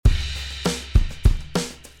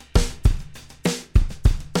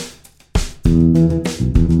The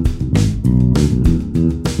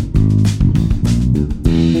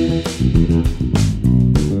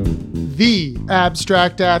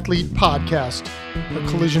Abstract Athlete Podcast, a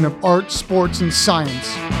collision of art, sports, and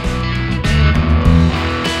science.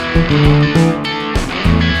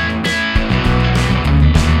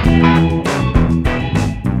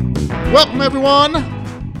 Welcome, everyone.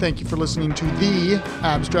 Thank you for listening to the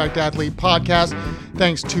Abstract Athlete Podcast.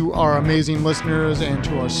 Thanks to our amazing listeners and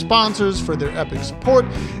to our sponsors for their epic support.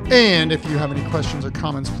 And if you have any questions or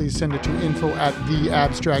comments, please send it to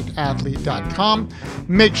info@theabstractathlete.com.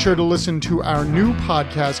 Make sure to listen to our new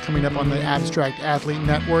podcast coming up on the Abstract Athlete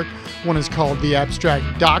Network. One is called the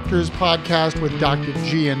Abstract Doctors Podcast with Dr.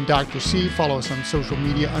 G and Dr. C. Follow us on social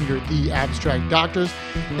media under the Abstract Doctors.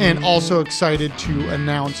 And also excited to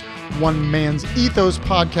announce One Man's Ethos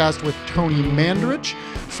podcast with Tony Mandarich.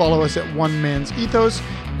 Follow us at One Man's Ethos,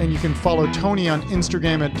 and you can follow Tony on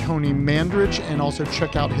Instagram at Tony Mandarich, and also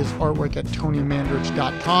check out his artwork at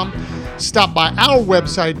tonymandarich.com. Stop by our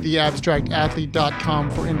website,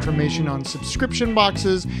 theabstractathlete.com, for information on subscription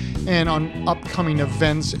boxes and on upcoming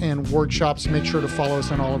events and workshops. Make sure to follow us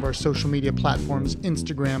on all of our social media platforms,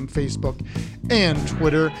 Instagram, Facebook, and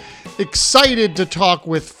Twitter. Excited to talk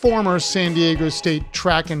with former San Diego State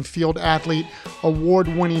track and field athlete,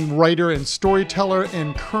 award-winning writer and storyteller,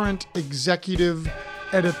 and current executive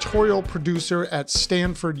editorial producer at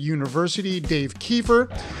Stanford University, Dave Kiefer.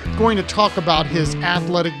 Going to talk about his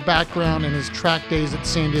athletic background and his track days at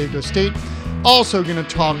San Diego State. Also going to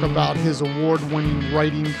talk about his award-winning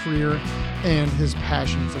writing career and his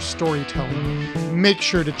passion for storytelling. Make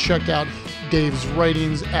sure to check out Dave's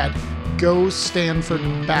writings at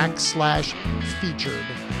GoStanford.com/featured.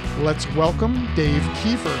 Let's welcome Dave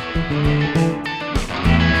Kiefer.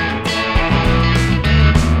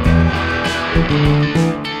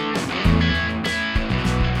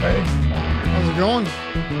 Hey. How's it going?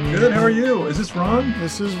 Good, how are you? Is this Ron?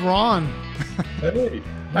 This is Ron. Hey.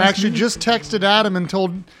 I actually just texted Adam and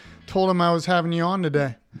told him I was having you on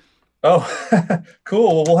today. Oh,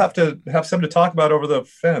 cool. Well, we'll have to have something to talk about over the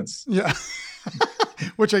fence. Yeah.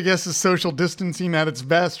 Which I guess is social distancing at its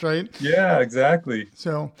best, right? Yeah, exactly.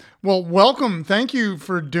 So, well, welcome. Thank you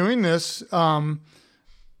for doing this out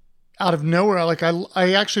of nowhere. Like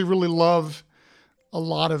I actually really love a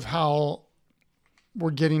lot of how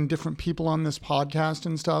we're getting different people on this podcast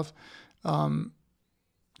and stuff.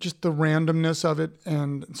 Just the randomness of it.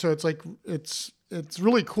 And so it's like, it's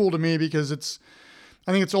really cool to me because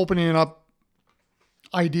I think it's opening up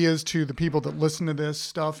ideas to the people that listen to this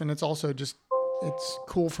stuff. And it's also just, it's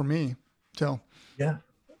cool for me. So, yeah.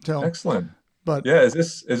 So excellent. But yeah, is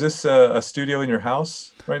this a studio in your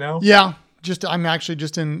house right now? Yeah. I'm actually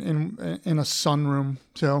just in a sunroom.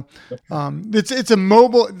 So, it's a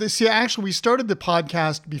mobile. See, actually, we started the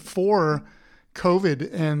podcast before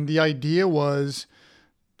COVID, and the idea was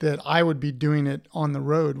that I would be doing it on the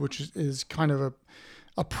road, which is kind of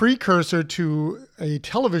a precursor to a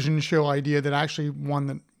television show idea that actually one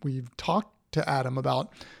that we've talked to Adam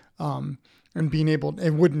about, and being able.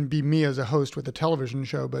 It wouldn't be me as a host with a television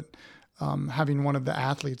show, but having one of the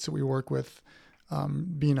athletes that we work with.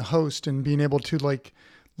 Being a host and being able to like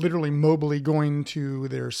literally mobily going to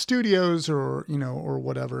their studios or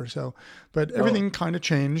whatever. So, but everything kind of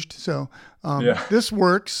changed. So, This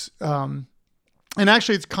works. And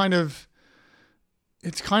actually it's kind of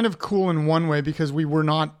cool in one way because we were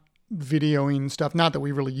not videoing stuff. Not that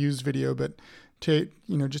we really use video, but to,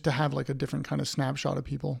 just to have like a different kind of snapshot of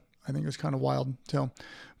people, I think is kind of wild. So,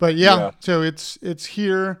 but so it's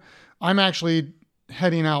here. I'm actually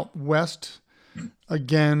heading out west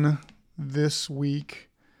again this week,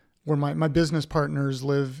 where my business partners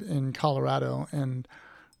live in Colorado, and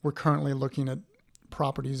we're currently looking at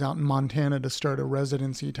properties out in Montana to start a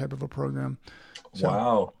residency type of a program. So,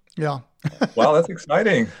 wow. Yeah. Wow, that's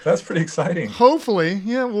exciting. That's pretty exciting. Hopefully.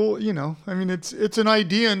 Yeah, well, I mean it's an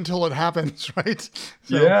idea until it happens, right?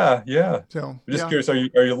 So, yeah. So I'm just curious, are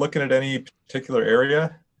you looking at any particular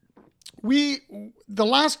area? The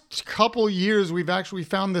last couple years we've actually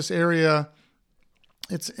found this area.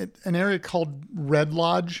 It's an area called Red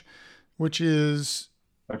Lodge, which is...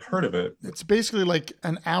 I've heard of it. It's basically like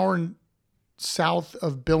an hour south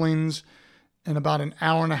of Billings and about an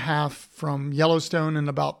hour and a half from Yellowstone and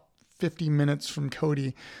about 50 minutes from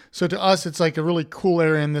Cody. So to us, it's like a really cool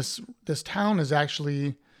area. And this town is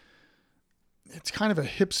actually... It's kind of a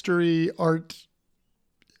hipstery art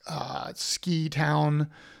ski town.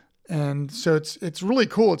 And so it's really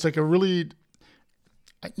cool. It's like a really...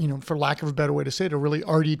 for lack of a better way to say it, a really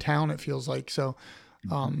arty town, it feels like. So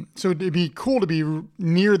So it'd be cool to be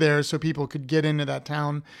near there so people could get into that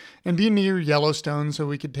town, and be near Yellowstone so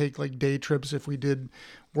we could take like day trips if we did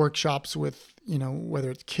workshops with, whether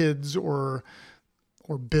it's kids or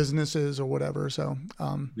businesses or whatever. So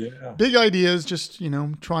big ideas, just,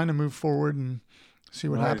 trying to move forward and see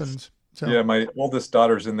what happens. So yeah, my oldest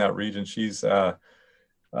daughter's in that region. She's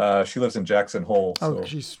she lives in Jackson Hole. Oh,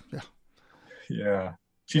 so. Yeah.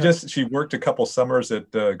 She worked a couple summers at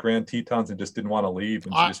Grand Tetons and just didn't want to leave,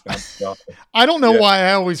 and she just found stuff. I don't know why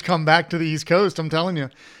I always come back to the East Coast. I'm telling you,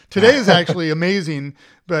 today is actually amazing,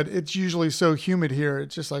 but it's usually so humid here.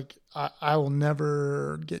 It's just like I will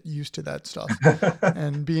never get used to that stuff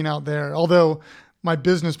and being out there. Although my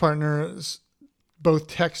business partners both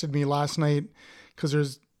texted me last night because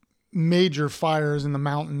there's major fires in the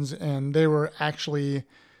mountains, and they were actually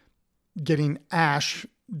getting ash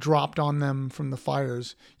dropped on them from the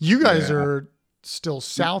fires. You guys are still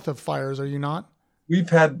south of fires, are you not?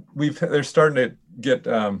 They're starting to get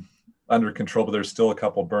under control, but there's still a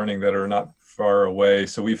couple burning that are not far away.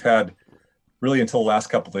 So we've had really, until the last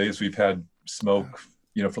couple of days, we've had smoke,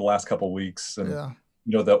 for the last couple of weeks, and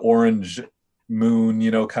the orange moon,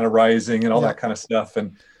 kind of rising and all that kind of stuff.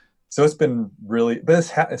 And so it's been really, but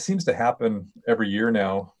it seems to happen every year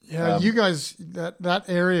now. Yeah, you guys, that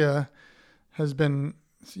area has been,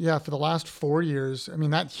 for the last 4 years. I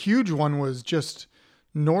mean, that huge one was just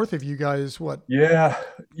north of you guys. What? Yeah.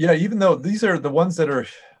 Even though these are the ones that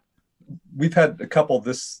we've had a couple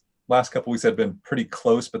this last couple weeks that have been pretty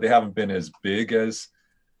close, but they haven't been as big as,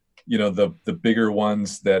 the bigger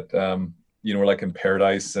ones that, were like in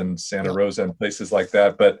Paradise and Santa Rosa and places like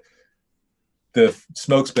that. But the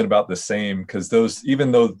smoke's been about the same, because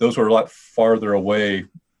even though those were a lot farther away,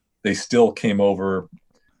 they still came over,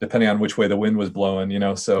 depending on which way the wind was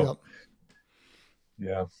blowing, so.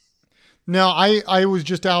 Yeah. Now I was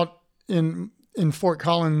just out in Fort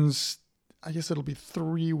Collins, I guess it'll be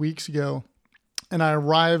 3 weeks ago, and I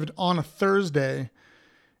arrived on a Thursday,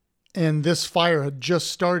 and this fire had just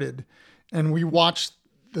started, and we watched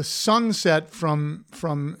the sunset from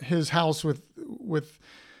his house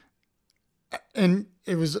and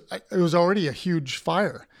it was already a huge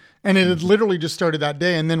fire, and it had literally just started that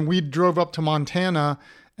day. And then we drove up to Montana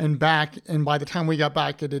and back, and by the time we got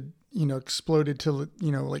back, it had exploded to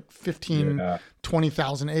like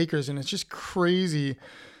 20,000 acres, and it's just crazy.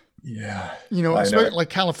 Especially like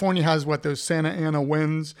California has those Santa Ana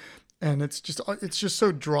winds, and it's just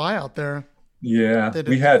so dry out there.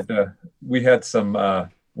 We had some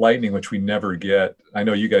lightning, which we never get. I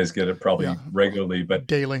know you guys get it probably regularly, but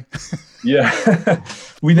daily.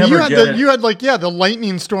 We never You had the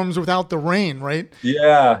lightning storms without the rain, right?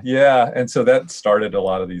 Yeah. And so that started a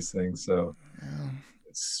lot of these things. So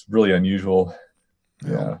it's really unusual.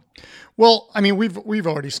 Yeah. Well, I mean, we've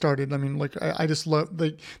already started. I mean, I just love,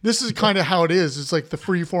 this is kind of how it is. It's like the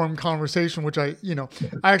free form conversation, which I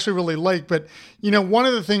actually really like. But, one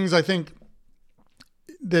of the things I think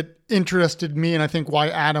that interested me, and I think why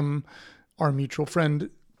Adam, our mutual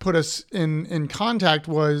friend, put us in contact,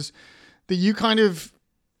 was that you kind of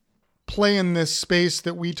play in this space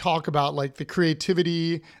that we talk about, like the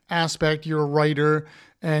creativity aspect. You're a writer,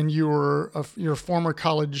 and you're a former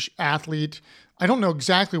college athlete. I don't know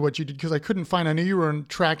exactly what you did because I couldn't find. I knew you were in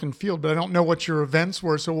track and field, but I don't know what your events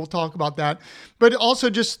were. So we'll talk about that. But also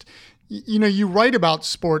just, you write about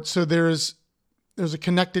sports, so there's a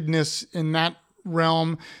connectedness in that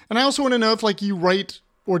realm. And I also want to know if you write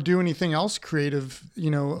or do anything else creative,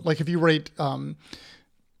 if you write,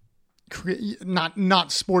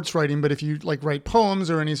 not sports writing, but if you write poems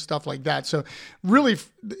or any stuff like that. So really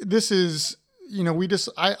this is,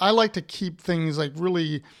 I like to keep things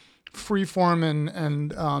really free form and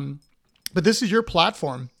but this is your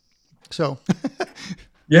platform. So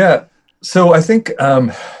yeah. So I think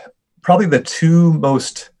probably the two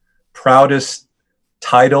most proudest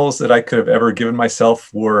titles that I could have ever given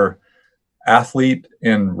myself were athlete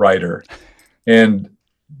and writer. And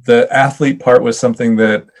the athlete part was something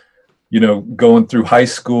that, going through high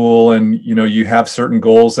school and, you have certain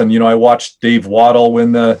goals. And, I watched Dave Waddle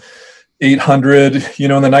win the 800, in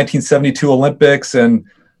the 1972 Olympics. And,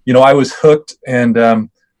 I was hooked, and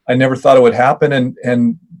I never thought it would happen.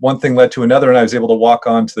 And one thing led to another, and I was able to walk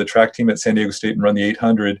on to the track team at San Diego State and run the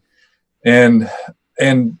 800. And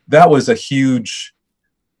that was a huge,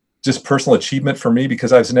 just personal achievement for me,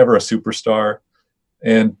 because I was never a superstar.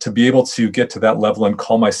 And to be able to get to that level and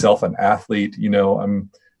call myself an athlete,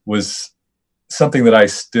 was something that I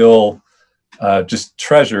still just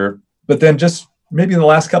treasure. But then just maybe in the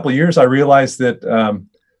last couple of years, I realized that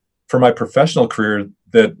for my professional career,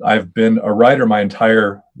 that I've been a writer my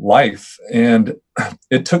entire life. And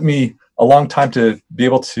it took me a long time to be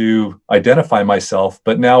able to identify myself,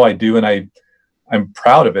 but now I do, and I'm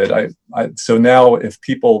proud of it. So now if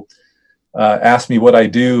people ask me what I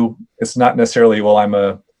do, it's not necessarily, well, I'm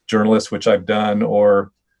a journalist, which I've done,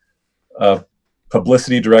 or a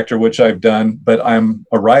publicity director, which I've done, but I'm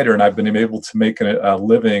a writer, and I've been able to make a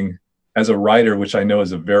living as a writer, which I know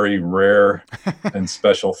is a very rare and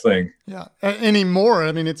special thing. Yeah. Anymore.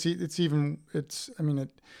 I mean, at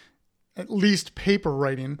least paper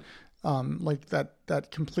writing, like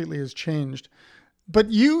that completely has changed. But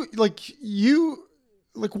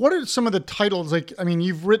what are some of the titles? Like, I mean,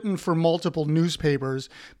 you've written for multiple newspapers,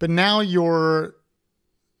 but now are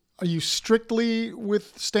you strictly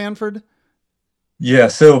with Stanford? Yeah.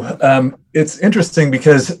 So it's interesting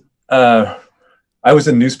because I was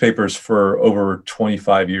in newspapers for over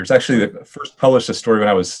 25 years. Actually, I first published a story when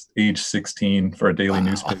I was age 16 for a daily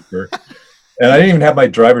newspaper. And I didn't even have my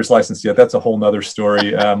driver's license yet. That's a whole nother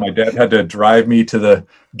story. My dad had to drive me to the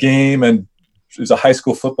game, and it was a high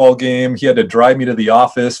school football game. He had to drive me to the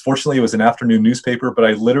office. Fortunately, it was an afternoon newspaper, but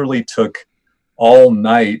I literally took all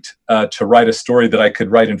night to write a story that I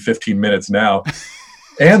could write in 15 minutes now.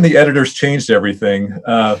 And the editors changed everything.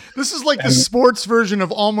 This is like the sports version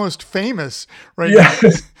of Almost Famous, right? Yeah.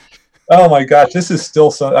 Oh my gosh, this is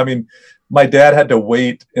still so. I mean, my dad had to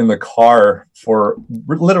wait in the car for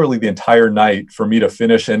literally the entire night for me to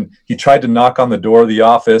finish, and he tried to knock on the door of the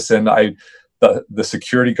office, and the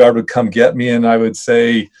security guard would come get me, and I would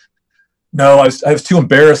say no. I was too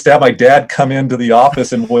embarrassed to have my dad come into the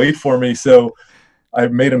office and wait for me, so I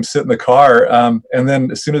made him sit in the car. And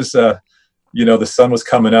then as soon as the sun was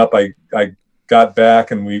coming up, I got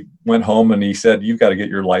back and we went home, and he said, "You've got to get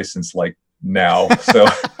your license like now." So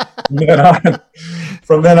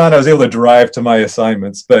from then on, I was able to drive to my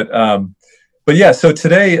assignments. But yeah, so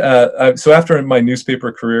today, so after my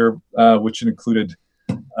newspaper career, which included,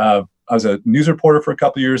 I was a news reporter for a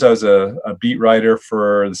couple of years. I was a beat writer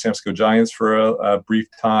for the San Francisco Giants for a brief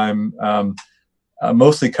time.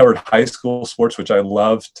 Mostly covered high school sports, which I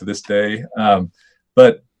love to this day.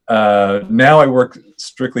 But now I work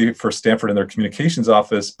strictly for Stanford in their communications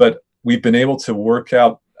office, but we've been able to work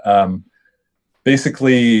out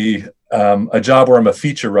basically a job where I'm a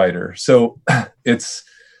feature writer. So it's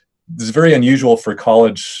very unusual for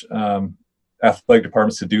college athletic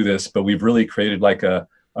departments to do this, but we've really created like a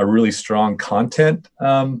really strong content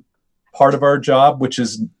part of our job, which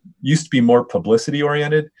used to be more publicity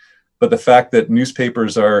oriented. But the fact that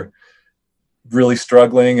newspapers are really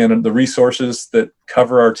struggling and the resources that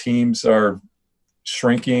cover our teams are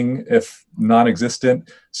shrinking, if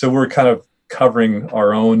non-existent. So we're kind of covering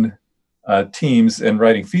our own teams and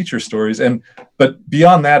writing feature stories. But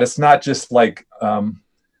beyond that, it's not just like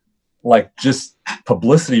just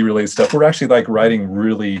publicity related stuff. We're actually like writing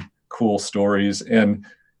really cool stories, and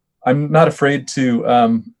I'm not afraid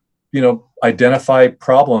to identify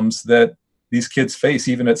problems that these kids face,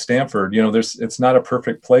 even at Stanford. It's not a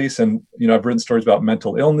perfect place. And, I've written stories about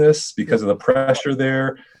mental illness because of the pressure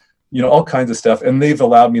there, all kinds of stuff. And they've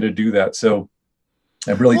allowed me to do that. So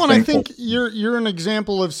I'm really thankful. And I think you're an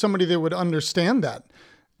example of somebody that would understand that.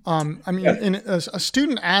 A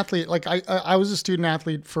student athlete, like I was a student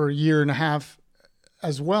athlete for a year and a half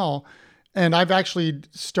as well. And I've actually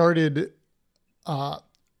started,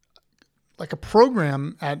 like a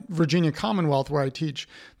program at Virginia Commonwealth where I teach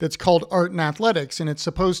that's called Art and Athletics. And it's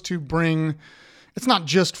supposed to it's not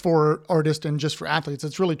just for artists and just for athletes.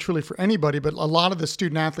 It's really truly for anybody, but a lot of the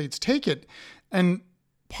student athletes take it. And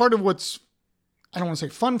part of what's, I don't want to say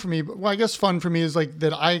fun for me, but I guess fun for me is like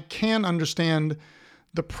that I can understand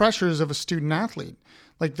the pressures of a student athlete.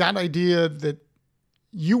 Like that idea that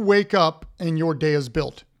you wake up and your day is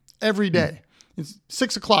built every day. It's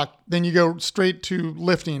 6 o'clock, then you go straight to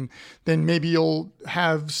lifting. Then maybe you'll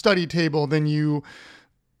have study table. Then you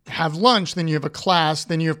have lunch. Then you have a class.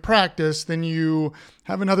 Then you have practice. Then you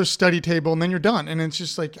have another study table, and then you're done. And it's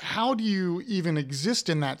just like, how do you even exist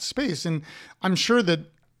in that space? And I'm sure that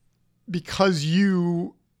because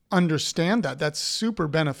you understand that, that's super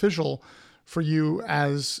beneficial for you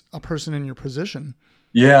as a person in your position.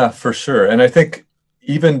 Yeah, for sure. And I think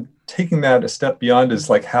even taking that a step beyond is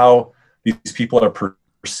like how these people are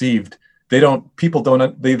perceived. They may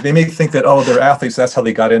think that, oh, they're athletes. That's how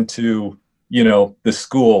they got into, the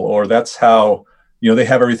school, or that's how, they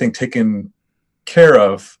have everything taken care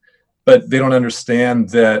of, but they don't understand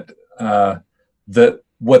that,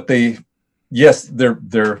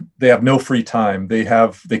 they have no free time.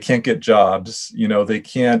 They can't get jobs, they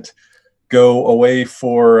can't go away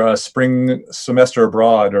for a spring semester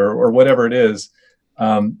abroad or whatever it is.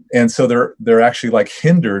 And so they're actually like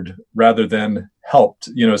hindered rather than helped,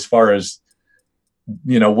 as far as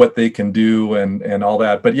what they can do and all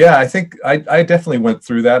that. But yeah, I think I definitely went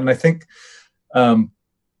through that. And I think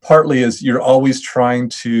partly is you're always trying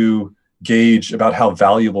to gauge about how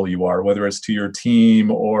valuable you are, whether it's to your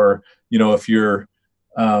team or, if you're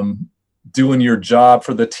doing your job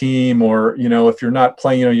for the team, or, if you're not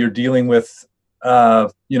playing, you're dealing with,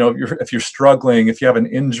 if you're struggling, if you have an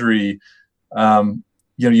injury,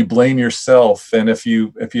 you blame yourself. And if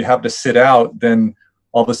you have to sit out, then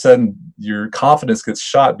all of a sudden your confidence gets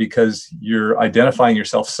shot because you're identifying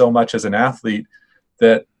yourself so much as an athlete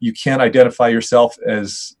that you can't identify yourself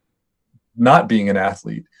as not being an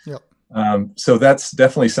athlete. Yep. So that's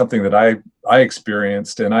definitely something that I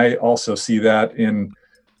experienced. And I also see that in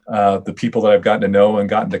the people that I've gotten to know and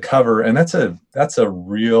gotten to cover. And that's a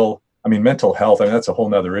real, mental health. That's a whole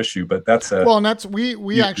nother issue, but and that's,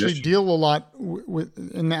 we actually issue. deal a lot with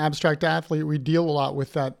in the abstract athlete. We deal a lot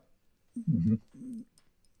with that, Mm-hmm.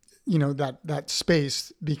 That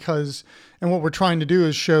space, because, and what we're trying to do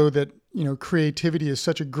is show that, creativity is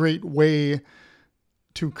such a great way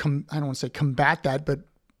to I don't want to say combat that, but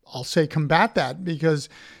I'll say combat that, because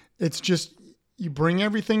it's just, you bring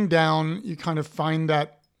everything down, you kind of find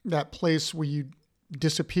that place where you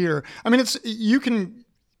disappear.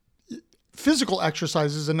 Physical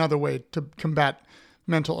exercise is another way to combat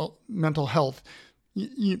mental health.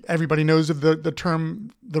 Everybody knows of the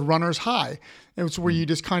term, the runner's high. It's where you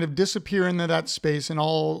just kind of disappear into that space, and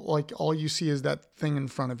all you see is that thing in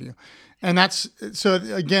front of you. And that's, so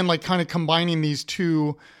again, like kind of combining these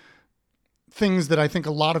two things that I think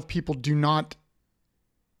a lot of people do not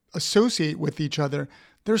associate with each other.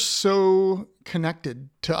 They're so connected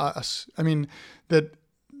to us. That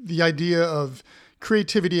the idea of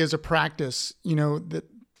creativity as a practice, that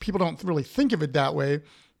people don't really think of it that way.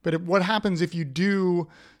 But what happens if you do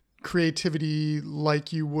creativity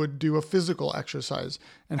like you would do a physical exercise,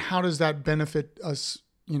 and how does that benefit us,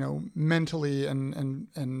 mentally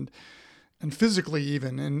and physically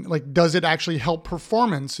even? And like, does it actually help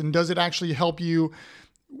performance? And does it actually help you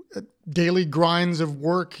daily grinds of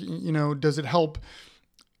work? Does it help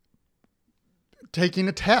taking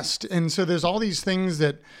a test? And so there's all these things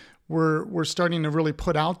that we're starting to really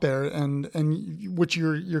put out there, and which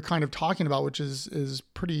you're kind of talking about, which is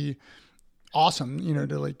pretty awesome,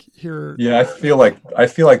 to like hear. Yeah, I feel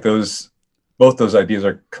like both those ideas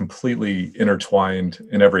are completely intertwined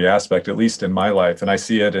in every aspect, at least in my life. And I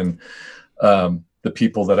see it in the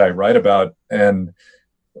people that I write about. And,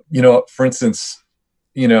 for instance,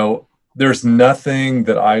 there's nothing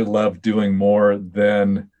that I love doing more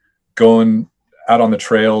than going out on the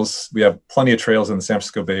trails. We have plenty of trails in the San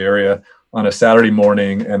Francisco Bay Area on a Saturday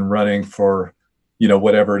morning and running for,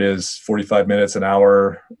 whatever it is, 45 minutes, an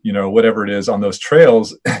hour, whatever it is on those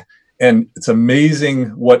trails. And it's amazing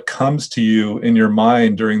what comes to you in your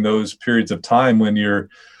mind during those periods of time when you're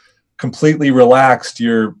completely relaxed,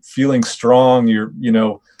 you're feeling strong,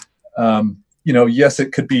 yes,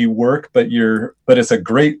 it could be work, but it's a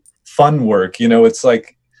great fun work. It's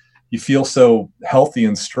like, you feel so healthy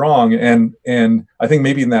and strong. And I think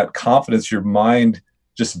maybe in that confidence, your mind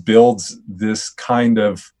just builds this kind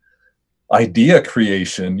of idea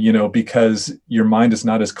creation, because your mind is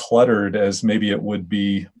not as cluttered as maybe it would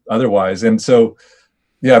be otherwise. And so,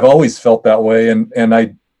 yeah, I've always felt that way. And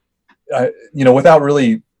I without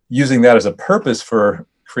really using that as a purpose for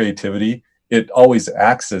creativity, it always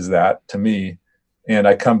acts as that to me. And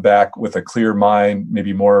I come back with a clear mind,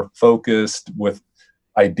 maybe more focused, with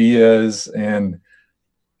ideas. And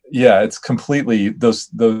yeah, it's completely,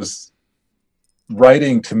 those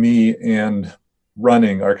writing to me and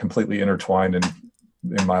running are completely intertwined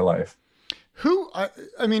in my life.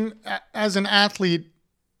 As an athlete,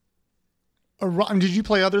 did you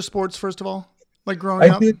play other sports first of all, like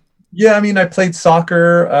growing up? Did. Yeah, I played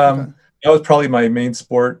soccer. Okay. That was probably my main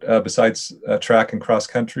sport besides track and cross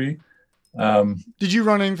country. Did you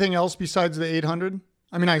run anything else besides the 800?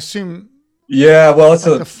 I assume. Yeah, well, it's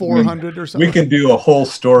like the 400 or something. We can do a whole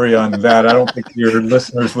story on that. I don't think your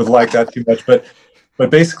listeners would like that too much, but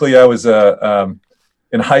basically, I was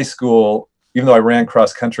in high school. Even though I ran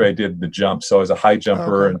cross country, I did the jump. So I was a high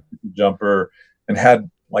jumper and jumper, and had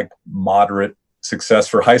like moderate success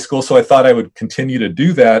for high school. So I thought I would continue to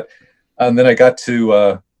do that. And then I got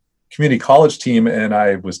to community college team, and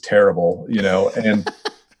I was terrible, and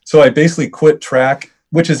so I basically quit track,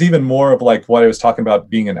 which is even more of like what I was talking about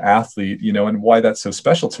being an athlete, and why that's so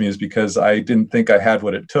special to me is because I didn't think I had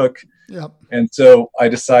what it took. Yep. And so I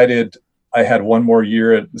decided I had one more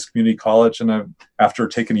year at this community college, and after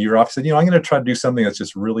taking a year off, I said, I'm going to try to do something that's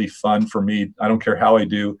just really fun for me. I don't care how I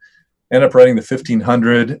do. Ended up running the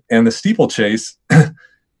 1500 and the steeplechase. And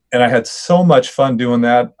I had so much fun doing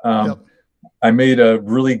that. Yep. I made a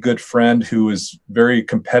really good friend who was very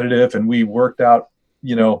competitive, and we worked out,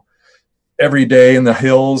 every day in the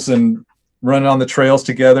hills and running on the trails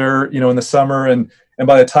together, in the summer. And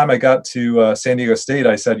by the time I got to San Diego State,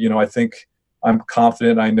 I said, I think I'm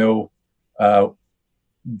confident. I know that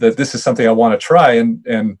this is something I want to try.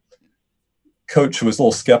 And coach was a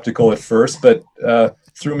little skeptical at first, but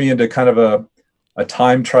threw me into kind of a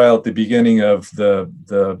time trial at the beginning of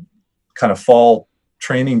the kind of fall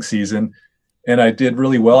training season. And I did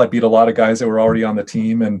really well. I beat a lot of guys that were already on the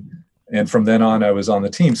team. And from then on, I was on the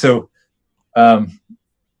team. So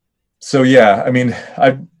yeah, I mean,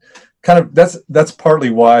 I kind of, that's partly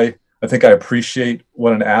why I think I appreciate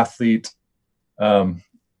what an athlete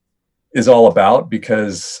is all about,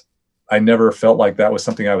 because I never felt like that was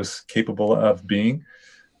something I was capable of being.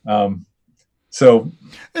 But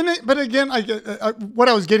again, what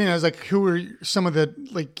I was getting at is like, who are some of the,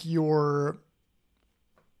 like, your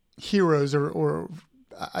heroes or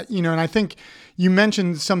and I think you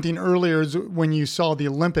mentioned something earlier when you saw the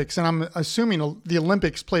Olympics, and I'm assuming the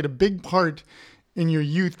Olympics played a big part in your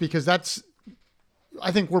youth, because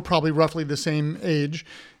I think we're probably roughly the same age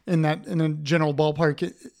in a general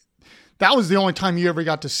ballpark. That was the only time you ever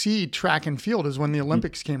got to see track and field, is when the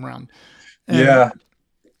Olympics came around. And,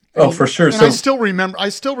 for sure. And I still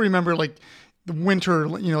remember like the winter,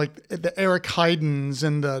 like the Eric Heidens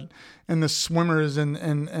and the swimmers and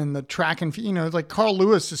the track and, like Carl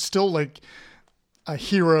Lewis is still like a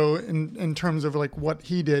hero in terms of like what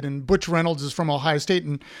he did. And Butch Reynolds is from Ohio State.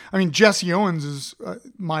 And I mean, Jesse Owens is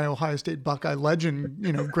my Ohio State Buckeye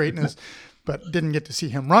legend, greatness, but didn't get to see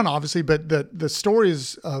him run, obviously. But the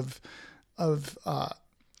stories of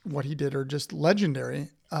what he did are just legendary.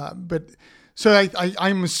 But so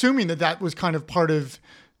I'm assuming that was kind of part of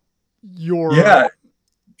your. Yeah,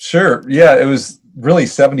 sure. Yeah, it was really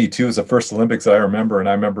 72 is the first Olympics I remember. And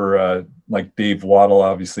I remember like Dave Waddle,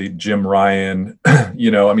 obviously, Jim Ryan, I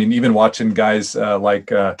mean, even watching guys like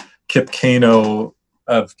Kip Keino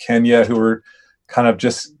of Kenya, who were kind of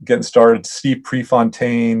just getting started, Steve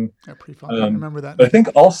Prefontaine. Yeah, Prefontaine, I remember that. I think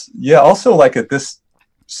also like at this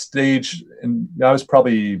stage, and I was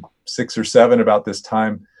probably 6 or 7 about this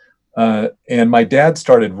time, and my dad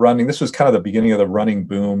started running. This was kind of the beginning of the running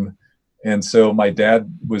boom. And so my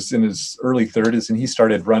dad was in his early 30s, and he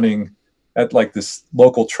started running at like this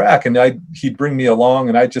local track, and he'd bring me along,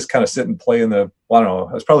 and I'd just kind of sit and play in I don't know,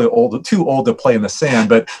 I was probably too old to play in the sand,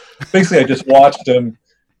 but basically I just watched him,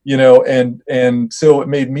 and so it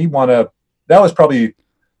made me that was probably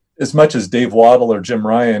as much as Dave Waddle or Jim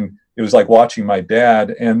Ryan. It was like watching my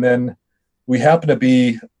dad. And then we happened to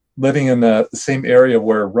be living in the same area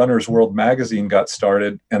where Runner's World magazine got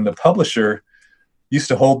started, and the publisher used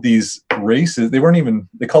to hold these races. They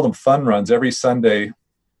called them fun runs every Sunday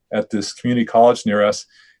at this community college near us.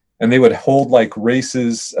 And they would hold like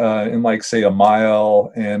races in like, say, a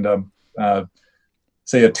mile and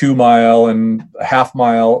say a 2 mile and a half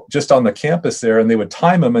mile just on the campus there. And they would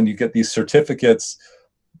time them, and you get these certificates,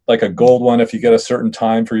 like a gold one if you get a certain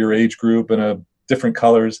time for your age group, and different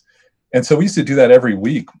colors. And so we used to do that every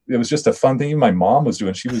week. It was just a fun thing. My mom was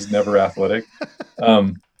doing, she was never athletic.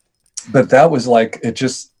 But that was like, it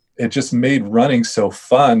just made running so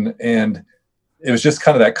fun. And it was just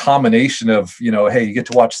kind of that combination of, hey, you get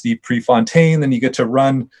to watch Steve Prefontaine, then you get to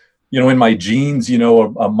run, in my jeans,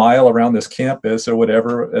 a mile around this campus or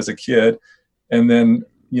whatever as a kid. And then,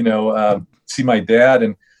 see my dad.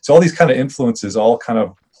 And so all these kind of influences all kind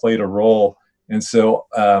of played a role. And so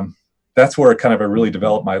that's where I really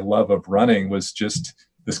developed my love of running, was just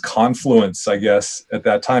this confluence, I guess, at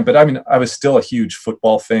that time. But I mean, I was still a huge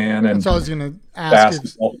football fan, and so I was going to ask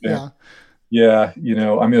basketball fan. Yeah. I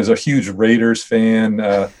mean, I was a huge Raiders fan.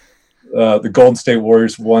 The Golden State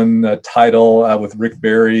Warriors won the title with Rick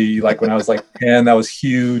Barry, like when I was like 10. That was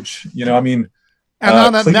huge. I mean,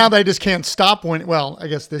 and now they just can't stop winning. Well, I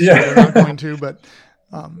guess this year they're not going to, but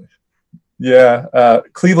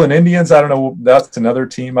Cleveland Indians, I don't know. That's another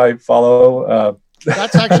team I follow.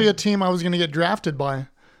 That's actually a team I was going to get drafted by.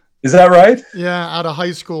 Is that right? Yeah, out of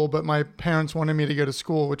high school, but my parents wanted me to go to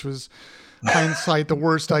school, which was hindsight the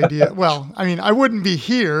worst idea. Well, I mean, I wouldn't be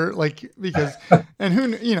here, and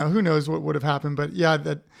who knows what would have happened. But yeah,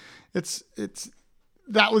 that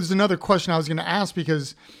was another question I was going to ask,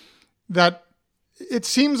 because that it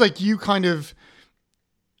seems like you kind of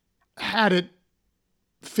had it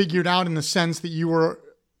figured out in the sense that you were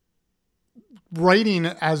writing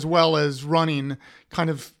as well as running,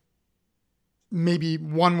 kind of maybe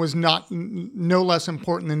one was no less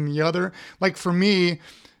important than the other. Like for me,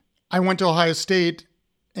 I went to Ohio State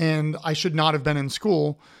and I should not have been in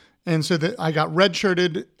school. And so that I got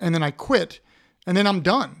redshirted and then I quit and then I'm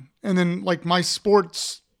done. And then like my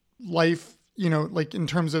sports life, like in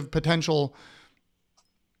terms of potential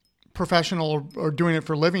professional or doing it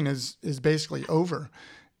for a living is basically over.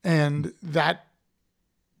 And that,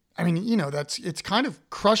 I mean, it's kind of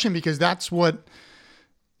crushing because that's what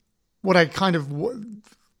I kind of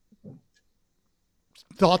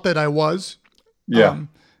thought that I was. Yeah.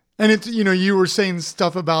 And it's, you were saying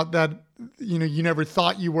stuff about that, you never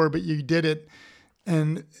thought you were, but you did it.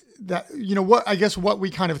 And that, I guess what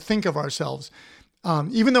we kind of think of ourselves.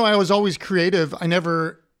 Even though I was always creative,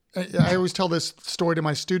 I always tell this story to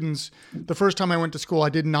my students. The first time I went to school, I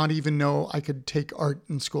did not even know I could take art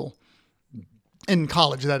in school. In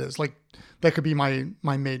college, that is. Like, that could be my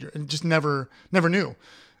major. And just never knew.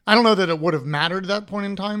 I don't know that it would have mattered at that point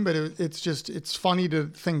in time, but it's funny to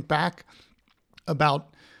think back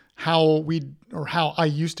about how I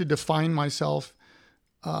used to define myself.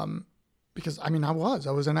 Because I mean, I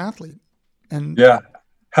was an athlete. And yeah.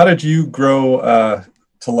 How did you grow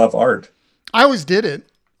to love art? I always did it.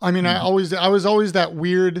 I mean, I was always that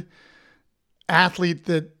weird athlete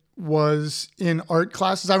that was in art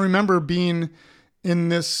classes. I remember being in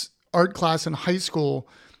this art class in high school,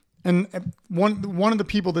 and one of the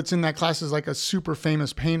people that's in that class is like a super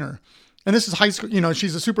famous painter. And this is high school,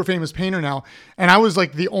 she's a super famous painter now. And I was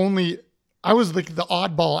like the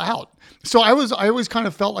oddball out. So I always kind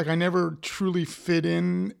of felt like I never truly fit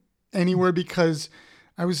in anywhere because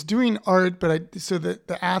I was doing art, but so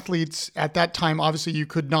the athletes at that time, obviously you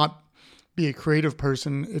could not be a creative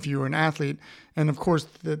person if you were an athlete. And of course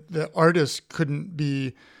the artists couldn't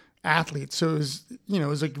be athletes. So it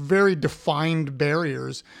was like very defined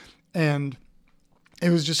barriers, and it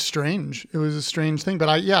was just strange. It was a strange thing, but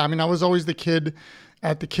I was always the kid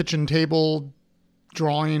at the kitchen table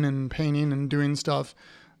drawing and painting and doing stuff.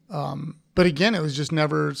 But again, it was just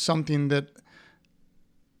never something that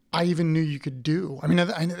I even knew you could do. I mean,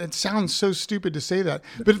 it sounds so stupid to say that,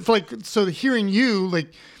 but so hearing you,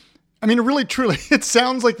 like, I mean, really, truly, it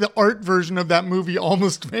sounds like the art version of that movie,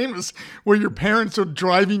 Almost Famous, where your parents are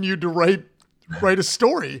driving you to write a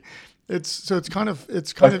story. It's kind of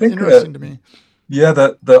interesting to me. Yeah,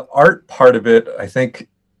 the art part of it, I think,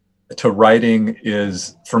 to writing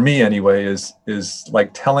is, for me anyway, is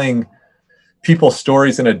like telling people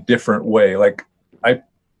stories in a different way. Like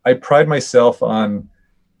I pride myself on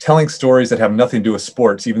telling stories that have nothing to do with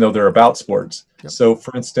sports, even though they're about sports. Yep. So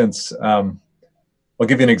for instance, I'll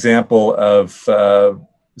give you an example of,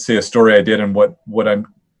 say, a story I did and what I'm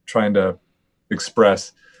trying to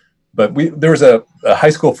express. But there was a high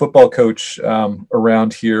school football coach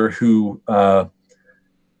around here who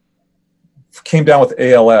came down with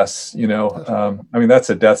ALS, I mean, that's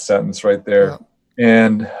a death sentence right there.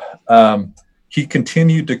 Yeah. And he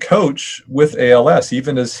continued to coach with ALS,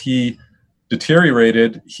 even as he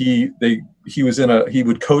deteriorated. He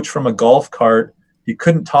would coach from a golf cart. He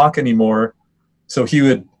couldn't talk anymore. So he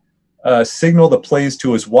would signal the plays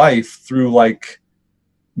to his wife through like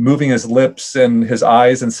moving his lips and his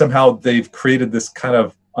eyes. And somehow they've created this kind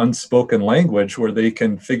of unspoken language where they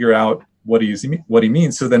can figure out what he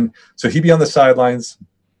means. So he'd be on the sidelines.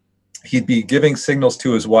 He'd be giving signals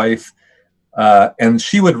to his wife, and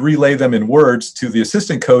she would relay them in words to the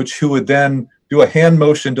assistant coach, who would then do a hand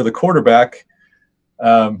motion to the quarterback,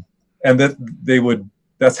 and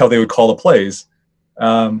that's how they would call the plays.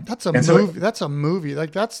 That's a movie. That's a movie.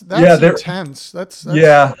 Like that's intense. That's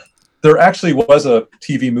yeah. There actually was a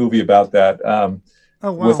TV movie about that.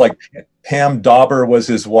 Oh, wow. With like Pam Dauber was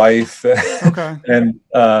his wife. Okay. And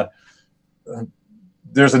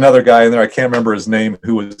there's another guy in there, I can't remember his name,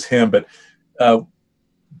 who was him, but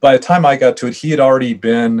by the time I got to it, he had already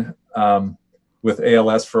been with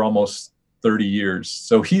ALS for almost 30 years.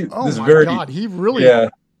 So he really, yeah.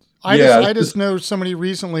 I just know somebody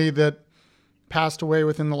recently that passed away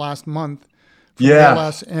within the last month from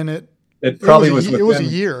ALS, and it was a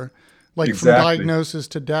year, like exactly. From diagnosis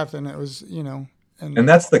to death, and it was, and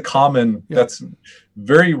that's the common, that's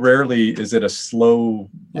very rarely is it a slow,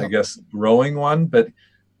 I guess, growing one. But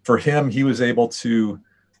for him, he was able to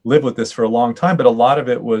live with this for a long time. But a lot of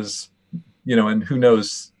it was, and who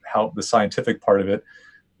knows how the scientific part of it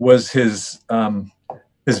was his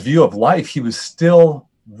view of life. He was still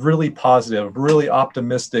really positive, really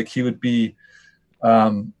optimistic. He would be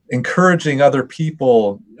encouraging other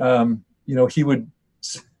people. He would,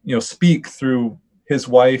 speak through his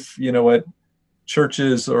wife, at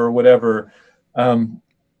churches or whatever.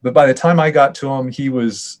 But by the time I got to him, he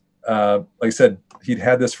was, like I said, he'd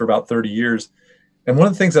had this for about 30 years. And one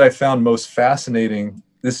of the things that I found most fascinating,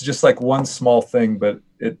 this is just like one small thing, but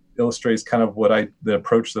it illustrates kind of the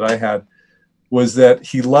approach that I had, was that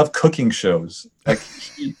he loved cooking shows. Like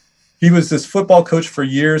he was this football coach for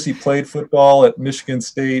years. He played football at Michigan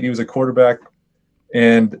State. He was a quarterback,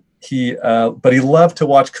 and but he loved to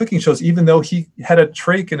watch cooking shows, even though he had a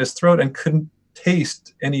trach in his throat and couldn't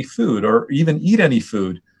taste any food or even eat any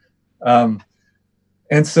food.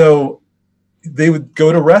 And so they would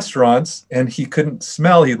go to restaurants and he couldn't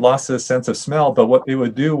smell. He lost his sense of smell. But what they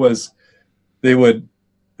would do was they would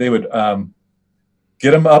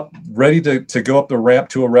get him up ready to go up the ramp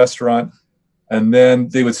to a restaurant. And then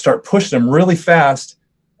they would start pushing him really fast.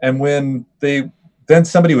 And then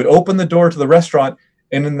somebody would open the door to the restaurant.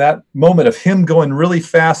 And in that moment of him going really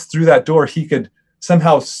fast through that door, he could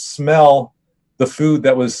somehow smell the food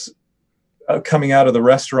that was coming out of the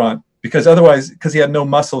restaurant, because he had no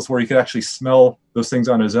muscles where he could actually smell those things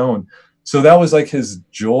on his own. So that was like his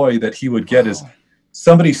joy that he would get, is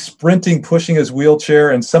somebody sprinting, pushing his wheelchair,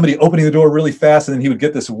 and somebody opening the door really fast. And then he would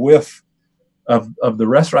get this whiff of the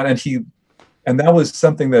restaurant. And that was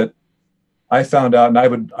something that I found out,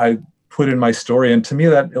 and I put in my story. And to me,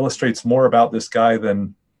 that illustrates more about this guy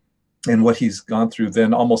and what he's gone through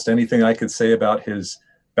than almost anything I could say about his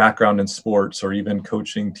background in sports or even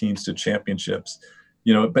coaching teams to championships,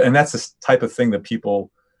 and that's the type of thing that people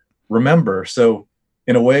remember. So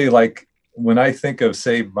in a way, like when I think of,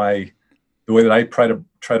 say, the way that I try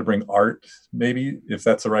to bring art, maybe, if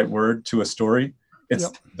that's the right word, to a story, it's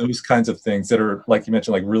those kinds of things that are, like you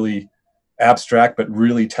mentioned, like really abstract, but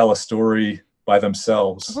really tell a story by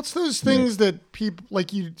themselves. What's those things that people,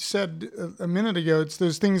 like you said a minute ago, it's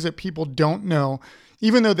those things that people don't know,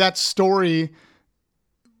 even though that story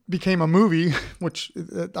became a movie, which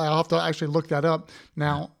I'll have to actually look that up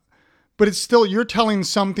now, but it's still, you're telling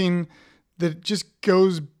something that just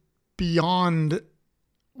goes beyond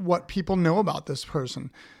what people know about this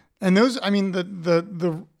person. And those, I mean,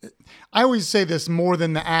 I always say this more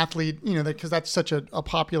than the athlete, because that's such a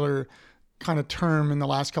popular kind of term in the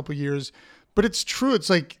last couple of years, but it's true. It's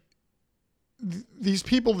like these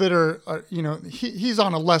people that are he's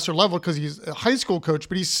on a lesser level because he's a high school coach,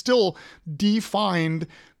 but he's still defined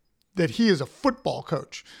that he is a football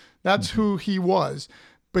coach. That's who he was.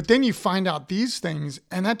 But then you find out these things,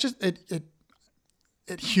 and that just, it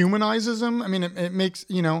humanizes him. I mean, it makes,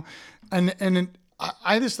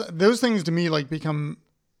 I just, those things to me like become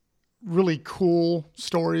really cool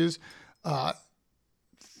stories, that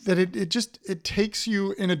it takes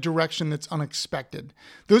you in a direction that's unexpected.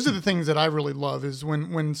 Those are the things that I really love, is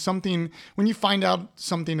when you find out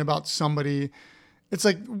something about somebody. It's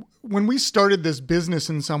like when we started this business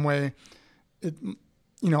in some way,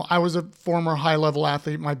 I was a former high level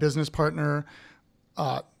athlete. My business partner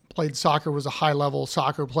played soccer, was a high level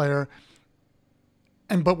soccer player.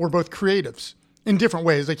 But we're both creatives in different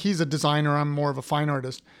ways. Like he's a designer, I'm more of a fine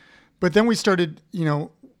artist. But then we started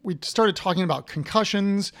talking about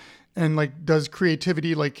concussions and like, does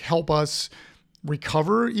creativity like help us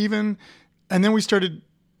recover even? And then we started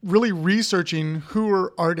really researching who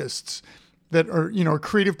are artists that are,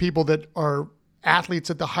 creative people that are athletes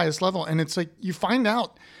at the highest level. And it's like, you find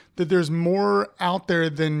out that there's more out there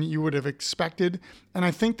than you would have expected. And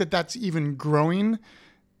I think that that's even growing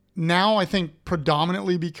now, I think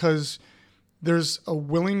predominantly because there's a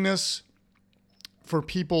willingness for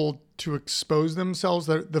people to expose themselves,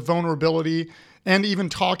 the vulnerability, and even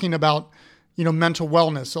talking about, mental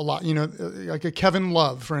wellness a lot, like a Kevin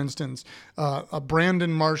Love, for instance, a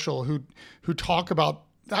Brandon Marshall who talk about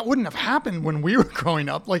that wouldn't have happened when we were growing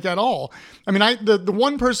up, like at all. I mean, the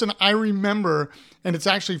one person I remember, and it's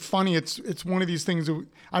actually funny, it's one of these things that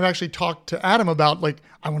I've actually talked to Adam about, like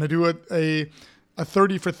I want to do a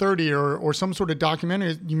 30 for 30 or some sort of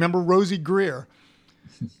documentary. You remember Rosie Greer?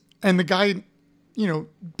 And the guy,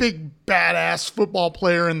 big badass football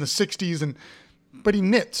player in the 60s, but he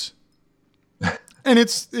knits. And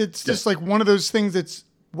it's just like one of those things that's,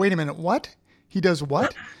 wait a minute, what? He does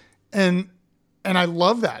what? And I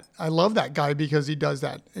love that. I love that guy because he does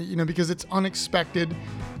that, because it's unexpected,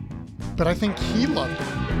 but I think he loved it.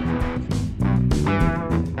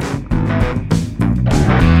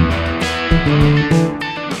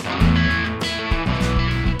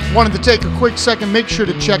 Wanted to take a quick second. Make sure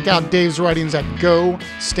to check out Dave's writings at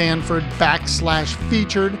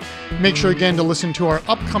GoStanford.com/featured. Make sure again to listen to our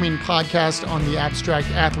upcoming podcast on the Abstract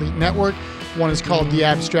Athlete Network. One is called The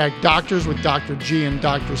Abstract Doctors with Dr. G and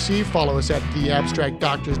Dr. C. Follow us at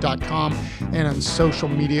theabstractdoctors.com and on social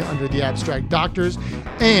media under The Abstract Doctors.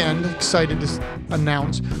 And excited to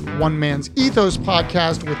announce One Man's Ethos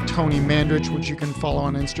podcast with Tony Mandrich, which you can follow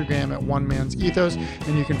on Instagram at One Man's Ethos.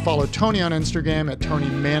 And you can follow Tony on Instagram at Tony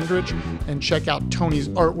Mandrich and check out Tony's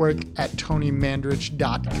artwork at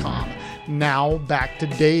tonymandrich.com. Now back to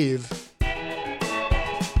Dave.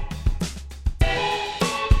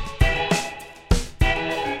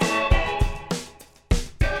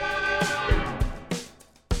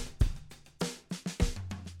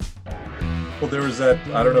 Well, there was that,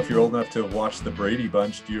 I don't know if you're old enough to watch the Brady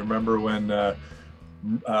Bunch. Do you remember when uh,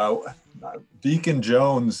 Deacon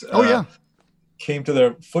Jones Oh yeah. came to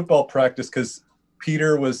the football practice because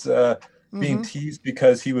Peter was being teased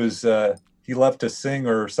because he loved to sing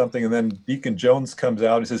or something, and then Deacon Jones comes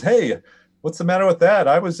out and says, "Hey, what's the matter with that?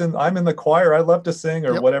 I'm in the choir. I love to sing,"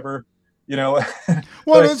 or Yep. whatever, you know.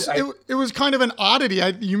 Well, it was kind of an oddity.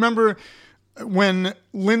 You remember when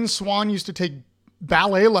Lynn Swan used to take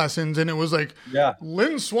ballet lessons, and it was like, yeah,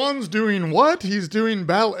 Lynn Swan's doing what? He's doing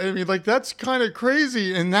ballet. I mean, like, that's kind of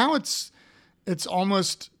crazy. And now it's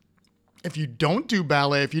almost, if you don't do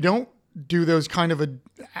ballet, if you don't do those kind of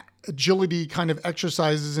agility kind of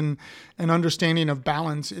exercises and understanding of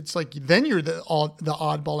balance, it's like then you're the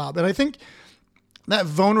oddball out. But I think that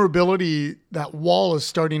vulnerability, that wall is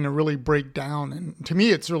starting to really break down. And to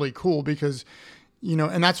me, it's really cool because,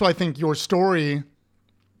 and that's why I think your story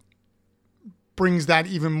brings that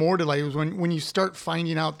even more to light, is when you start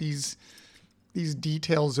finding out these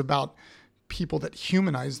details about people that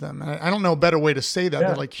humanize them. And I don't know a better way to say that,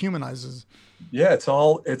 but like humanizes. Yeah, it's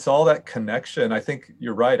all that connection. I think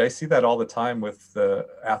you're right. I see that all the time with the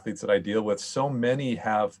athletes that I deal with. So many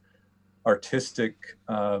have artistic,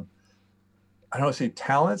 I don't know, say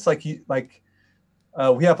talents. We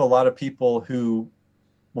have a lot of people who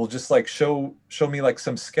will just like show me like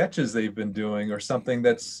some sketches they've been doing or something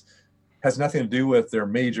has nothing to do with their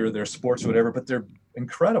major, their sports, or whatever, but they're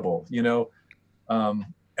incredible,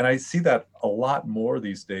 and I see that a lot more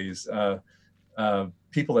these days.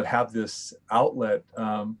 People that have this outlet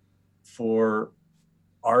for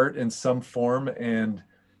art in some form, and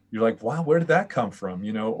you're like, wow, where did that come from?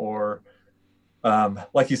 Or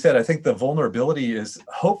like you said, I think the vulnerability is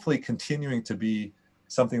hopefully continuing to be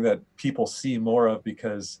something that people see more of,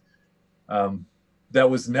 because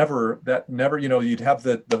that never, you'd have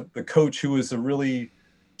the coach who was a really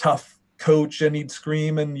tough coach and he'd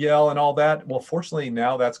scream and yell and all that. Well, fortunately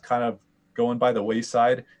now that's kind of going by the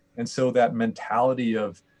wayside. And so that mentality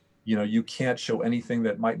of, you can't show anything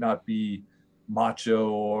that might not be macho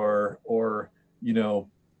or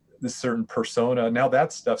this certain persona. Now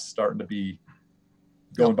that stuff's starting to be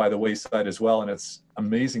going by the wayside as well. And it's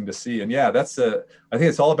amazing to see. And yeah, I think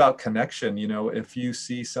it's all about connection. If you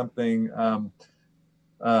see something,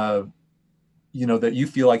 that you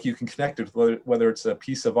feel like you can connect with, whether it's a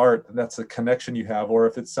piece of art, that's a connection you have, or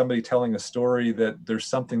if it's somebody telling a story that there's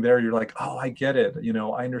something there, you're like, oh, I get it.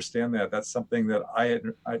 I understand that. That's something that I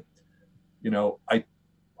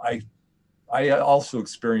also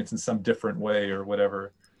experience in some different way or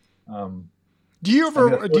whatever. Do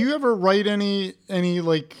you ever write any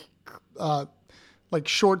like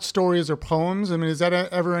short stories or poems? I mean, is that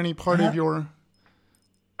ever any part of your?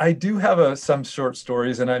 I do have some short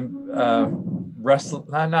stories, and I'm wrestling.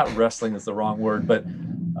 Not wrestling is the wrong word, but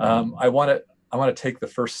I want to take the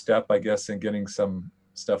first step, I guess, in getting some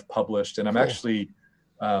stuff published. And I'm actually,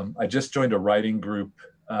 I just joined a writing group.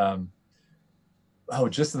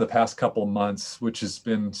 Just in the past couple months, which has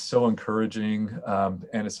been so encouraging.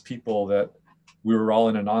 And it's people that we were all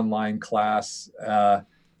in an online class,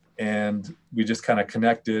 and we just kind of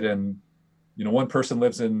connected. And one person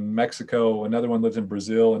lives in Mexico, another one lives in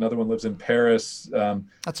Brazil, another one lives in Paris.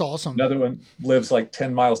 That's awesome. Another one lives like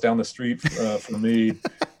 10 miles down the street from me,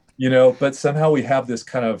 but somehow we have this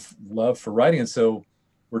kind of love for writing. And so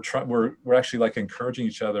we're actually like encouraging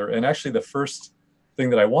each other. And actually the first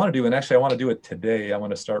thing that I want to do, and actually I want to do it today, I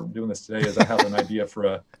want to start doing this today, is I have an idea for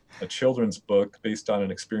a children's book based on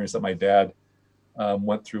an experience that my dad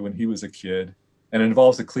went through when he was a kid. And it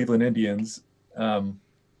involves the Cleveland Indians.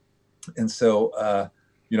 And so,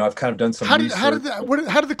 I've kind of done some research. How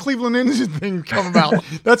did the Cleveland Indians thing come about?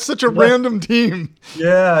 That's such a random team.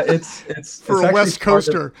 Yeah, it's for a West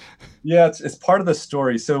Coaster. It's part of the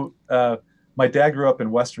story. So my dad grew up in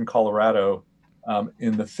Western Colorado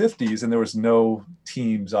in the 50s, and there was no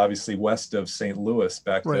teams, obviously, west of St. Louis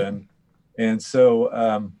back then. And so,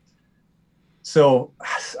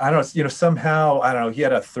 I don't know, somehow, I don't know, he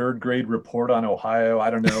had a third grade report on Ohio. I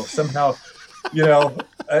don't know, somehow,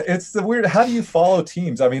 it's the weird, how do you follow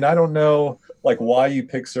teams? I mean, I don't know, like, why you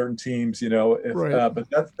pick certain teams,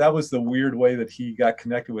 but that was the weird way that he got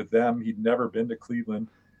connected with them. He'd never been to Cleveland.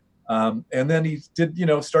 And then he did,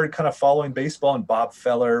 started kind of following baseball, and Bob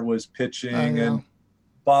Feller was pitching, and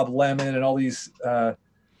Bob Lemon and all these,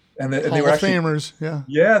 and they were actually famers.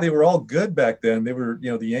 Yeah, they were all good back then. They were,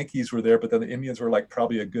 the Yankees were there, but then the Indians were like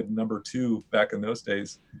probably a good number 2 back in those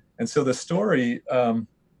days. And so the story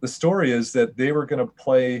is that they were going to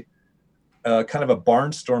play kind of a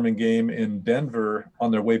barnstorming game in Denver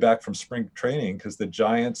on their way back from spring training, because the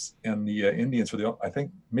Giants and the Indians were I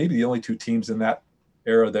think maybe the only 2 teams in that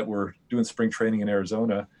era that were doing spring training in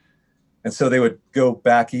Arizona. And so they would go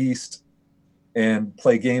back east and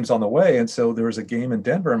play games on the way. And so there was a game in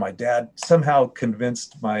Denver, and my dad somehow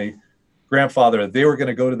convinced my grandfather they were going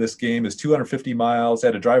to go to this game. It's 250 miles. They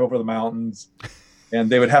had to drive over the mountains, and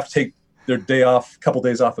they would have to take their day off, a couple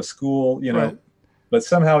days off of school, Right. But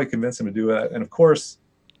somehow he convinced him to do it. And of course,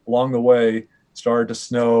 along the way, started to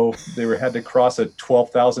snow. They had to cross a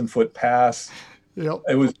 12,000-foot pass. Yep.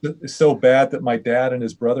 It was so bad that my dad and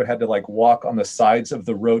his brother had to like walk on the sides of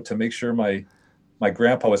the road to make sure my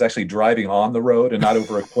grandpa was actually driving on the road and not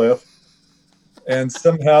over a cliff. And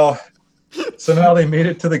somehow they made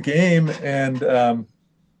it to the game, and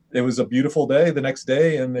it was a beautiful day the next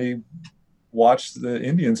day, and they watched the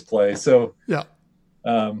Indians play. So yeah.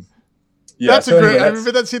 Yeah, that's so a great. anyway, I mean,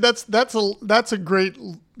 that's a great.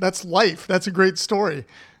 That's life. That's a great story.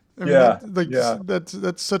 I mean, yeah.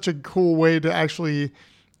 That's such a cool way to actually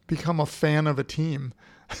become a fan of a team.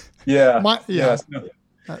 Yeah. Yeah. So,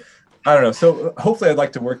 I don't know. So hopefully, I'd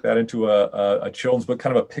like to work that into a children's book,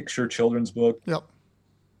 kind of a picture children's book. Yep.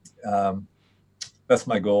 That's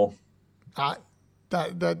my goal. I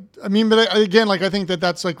mean, but again, like I think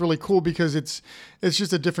that's like really cool because it's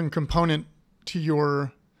just a different component to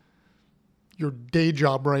your day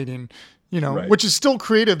job writing, Right. which is still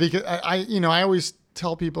creative because I always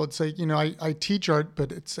tell people it's like, I teach art,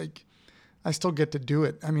 but it's like, I still get to do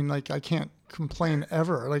it. I mean, like I can't complain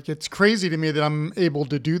ever. Like it's crazy to me that I'm able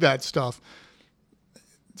to do that stuff.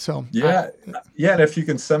 So yeah. And if you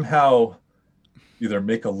can somehow either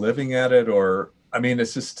make a living at it or, I mean,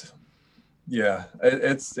 it's just,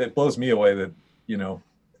 it blows me away that,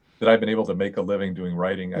 that I've been able to make a living doing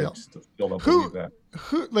writing. I just still don't believe that.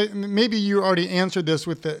 Like, maybe you already answered this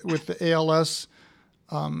with the ALS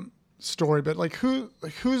story, but like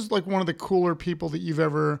who's like one of the cooler people that you've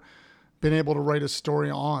ever been able to write a story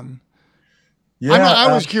on? Yeah,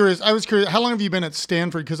 I was curious. How long have you been at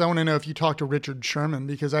Stanford? Because I want to know if you talked to Richard Sherman,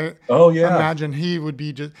 because I imagine he would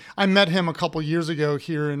be just. I met him a couple years ago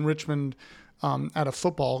here in Richmond at a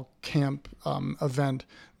football camp event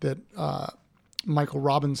that Michael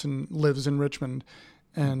Robinson lives in Richmond,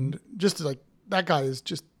 and just like that guy is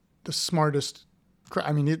just the smartest.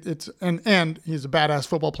 I mean, and he's a badass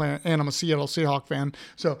football player, and I'm a Seattle Seahawks fan.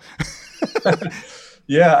 So,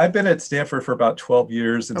 yeah, I've been at Stanford for about 12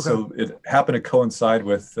 years, and so it happened to coincide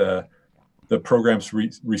with the program's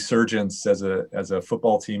resurgence as a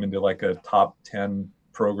football team into like a top 10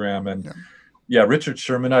 program. And Richard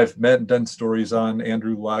Sherman, I've met and done stories on.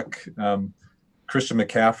 Andrew Luck, Christian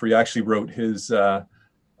McCaffrey. I actually wrote his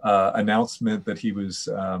announcement that he was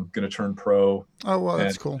going to turn pro. Oh, well,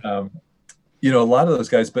 that's cool. A lot of those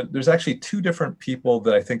guys, but there's actually two different people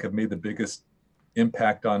that I think have made the biggest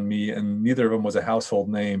impact on me, and neither of them was a household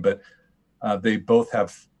name, but they both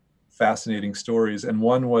have fascinating stories. And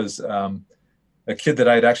one was a kid that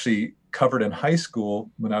I had actually covered in high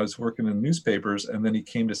school when I was working in newspapers, and then he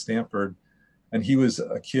came to Stanford, and he was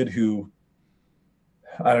a kid who,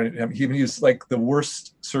 he was like the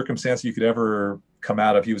worst circumstance you could ever come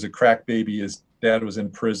out of. He was a crack baby. His dad was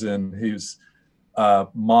in prison. His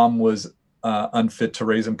mom was unfit to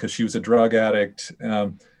raise him because she was a drug addict.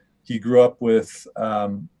 He grew up with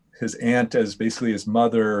his aunt as basically his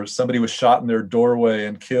mother. Somebody was shot in their doorway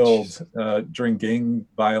and killed during gang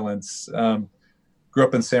violence. Grew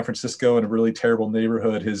up in San Francisco in a really terrible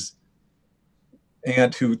neighborhood. His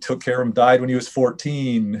aunt who took care of him died when he was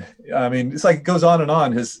 14. I mean, it's like it goes on and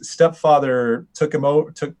on. His stepfather took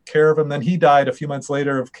care of him. Then he died a few months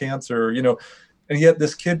later of cancer, and yet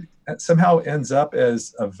this kid somehow ends up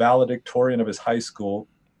as a valedictorian of his high school,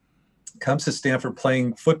 comes to Stanford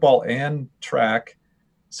playing football and track,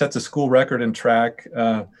 sets a school record in track,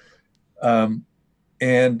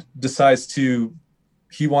 and decides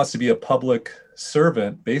he wants to be a public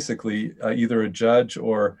servant, basically, either a judge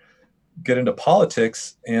or get into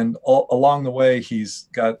politics. And along the way, he's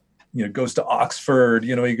got, goes to Oxford,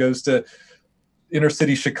 he goes to inner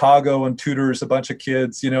city Chicago and tutors a bunch of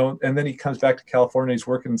kids, and then he comes back to California. He's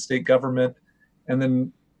working in state government, and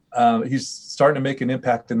then he's starting to make an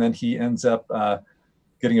impact, and then he ends up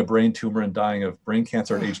getting a brain tumor and dying of brain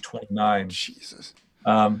cancer at age 29. Jesus.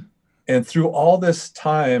 And through all this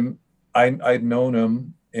time, I'd known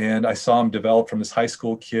him, and I saw him develop from this high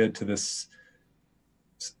school kid to this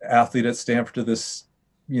athlete at Stanford, to this,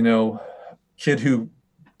 kid who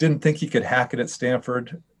didn't think he could hack it at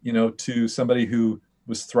Stanford, to somebody who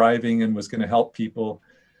was thriving and was going to help people.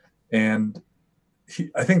 And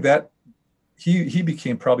I think that he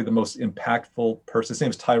became probably the most impactful person. His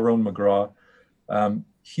name is Tyrone McGraw.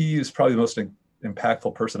 He is probably the most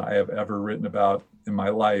impactful person I have ever written about in my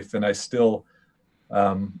life. And I still,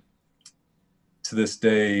 to to this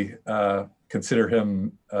day consider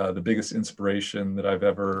him the biggest inspiration that I've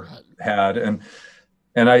ever had. And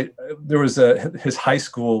there was his high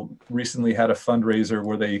school recently had a fundraiser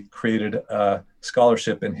where they created a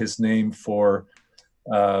scholarship in his name for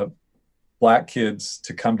Black kids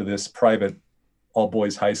to come to this private all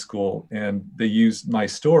boys high school. And they used my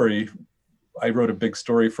story. I wrote a big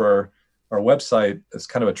story for our website as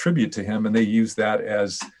kind of a tribute to him. And they used that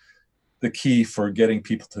as the key for getting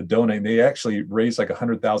people to donate. They actually raised like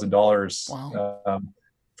 $100,000 Wow.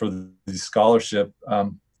 For the scholarship.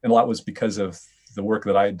 And a lot was because of the work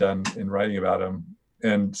that I had done in writing about him.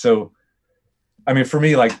 And so, I mean, for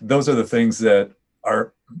me, like those are the things that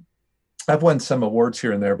are, I've won some awards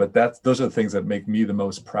here and there, but those are the things that make me the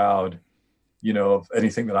most proud, you know, of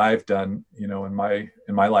anything that I've done, you know, in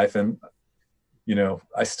my life. And, you know,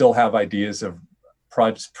 I still have ideas of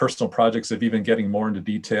personal projects of even getting more into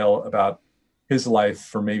detail about his life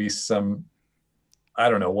for maybe some, I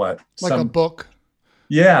don't know what. Like a book?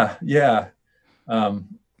 Yeah. Yeah. No,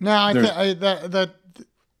 I think that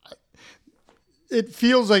it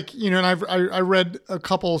feels like, you know, and I read a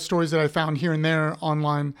couple of stories that I found here and there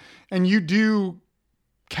online, and you do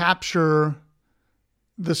capture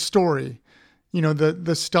the story, you know,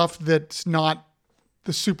 the stuff that's not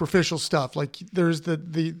the superficial stuff. Like there's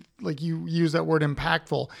the like you use that word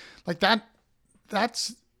impactful, like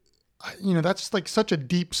that's, you know, that's like such a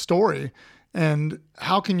deep story. And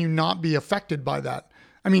how can you not be affected by that?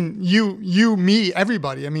 I mean, you, me,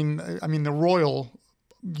 everybody. I mean, the royal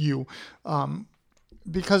you,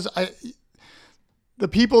 because the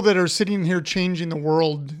people that are sitting here changing the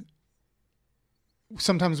world,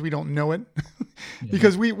 sometimes we don't know it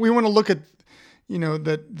because we want to look at, you know,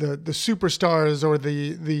 the superstars or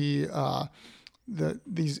the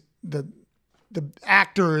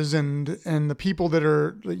actors and the people that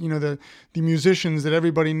are, you know, the musicians that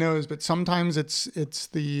everybody knows, but sometimes it's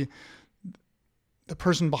the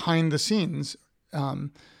person behind the scenes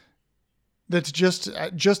that's just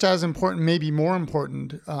as important, maybe more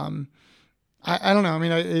important. I don't know. I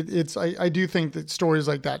mean, I do think that stories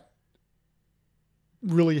like that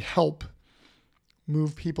really help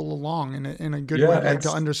move people along in a good way to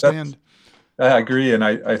understand. I agree, and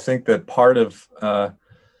I think that part of the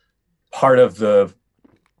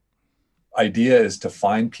idea is to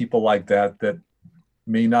find people like that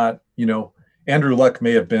may not, you know, Andrew Luck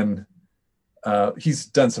may have been. He's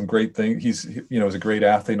done some great things. He's, you know, is a great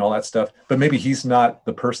athlete and all that stuff, but maybe he's not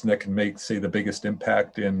the person that can make, say, the biggest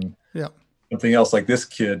impact in something else like this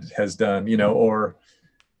kid has done, you know, or,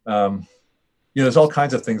 you know, there's all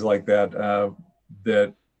kinds of things like that,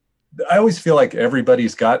 that I always feel like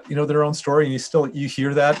everybody's got, you know, their own story, and you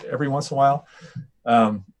hear that every once in a while.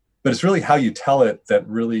 But it's really how you tell it that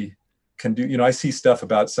really can do, you know, I see stuff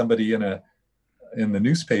about somebody in the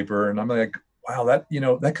newspaper and I'm like, wow, that, you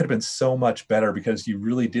know, that could have been so much better because you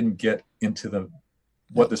really didn't get into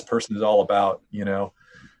what this person is all about, you know?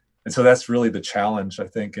 And so that's really the challenge, I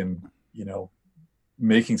think, in, you know,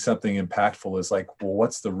 making something impactful is like, well,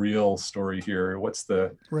 what's the real story here? What's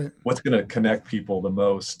going to connect people the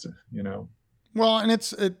most, you know? Well, and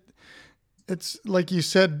it's like you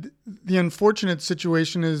said, the unfortunate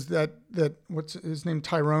situation is that what's his name?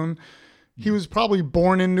 Tyrone. He was probably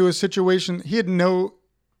born into a situation. He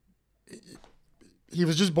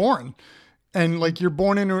was just born, and like you're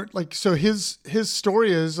born into, like, so his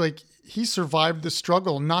story is like he survived the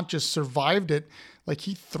struggle, not just survived it, like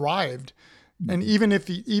he thrived. And even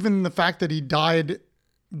the fact that he died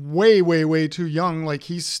way too young, like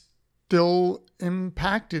he still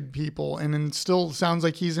impacted people, and it still sounds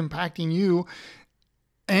like he's impacting you.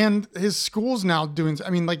 And his school's now doing,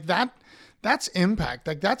 I mean, like that's impact,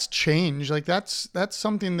 like that's change, like that's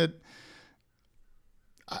something that,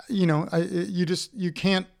 you know, you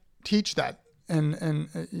can't teach that. And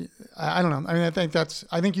I don't know. I mean,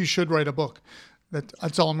 I think you should write a book.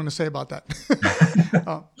 That's all I'm going to say about that.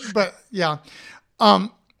 But yeah.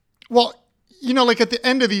 Well, you know, like at the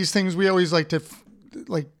end of these things, we always like to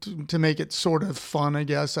make it sort of fun, I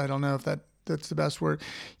guess. I don't know if that's the best word.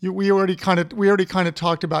 We already kind of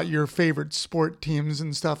talked about your favorite sport teams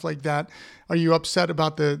and stuff like that. Are you upset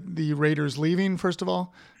about the Raiders leaving, first of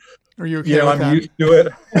all? Are you okay with I'm used to it.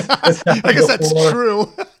 I guess that's true.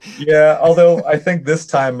 Yeah, although I think this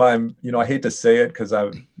time I'm, you know, I hate to say it because I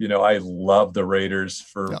love the Raiders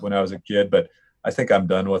for when I was a kid, but I think I'm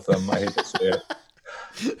done with them. I hate to say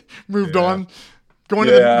it. Moved on. Going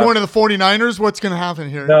to the 49ers, what's going to happen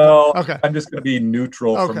here? No, okay. I'm just going to be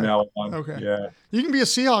neutral from now on. Okay. Yeah. You can be a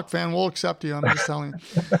Seahawk fan. We'll accept you. I'm just telling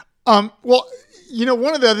you. Well, you know,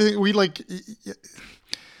 one of the other things we like,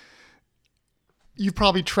 you've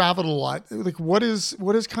probably traveled a lot. Like, what is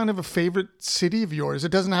kind of a favorite city of yours?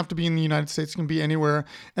 It doesn't have to be in the United States; it can be anywhere.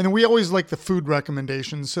 And then we always like the food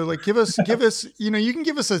recommendations. So, like, give us, you can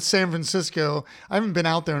give us a San Francisco. I haven't been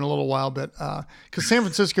out there in a little while, but because San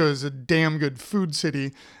Francisco is a damn good food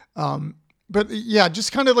city. But yeah,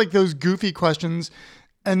 just kind of like those goofy questions.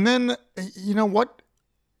 And then, what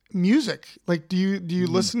music? Like, do you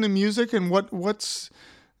listen to music, and what's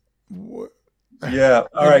Yeah.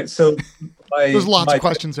 All right. So there's lots of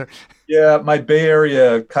questions there. Yeah, my Bay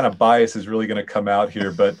Area kind of bias is really going to come out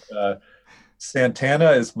here, but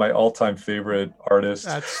Santana is my all-time favorite artist.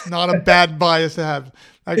 That's not a bad bias to have.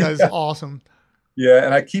 That guy's awesome. Yeah,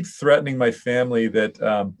 and I keep threatening my family that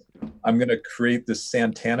I'm going to create this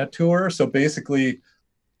Santana tour. So basically,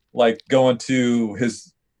 like going to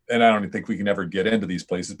his, and I don't think we can ever get into these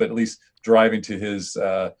places, but at least driving to his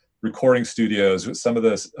recording studios, some of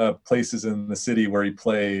the places in the city where he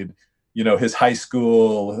played, his high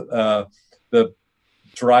school, the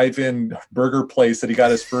drive-in burger place that he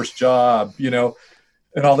got his first job,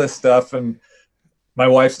 and all this stuff. And my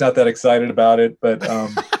wife's not that excited about it, but,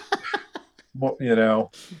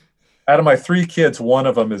 out of my 3 kids, one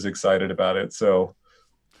of them is excited about it. So,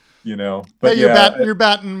 but hey, you're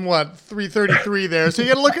batting what, 333 there. So you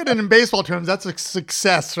got to look at it in baseball terms. That's a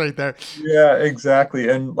success right there. Yeah, exactly.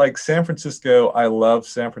 And like San Francisco, I love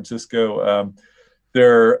San Francisco.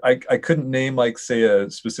 I couldn't name like say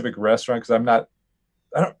a specific restaurant because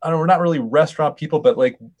we're not really restaurant people, but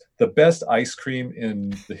like the best ice cream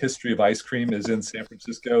in the history of ice cream is in San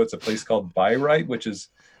Francisco. It's a place called Byright,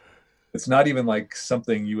 it's not even like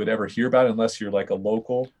something you would ever hear about unless you're like a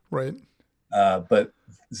local. Right. But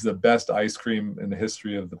it's the best ice cream in the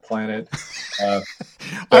history of the planet.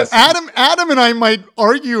 Adam and I might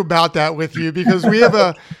argue about that with you because we have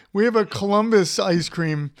a Columbus ice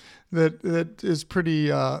cream that is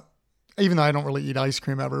pretty. Even though I don't really eat ice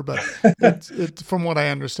cream ever, but it's from what I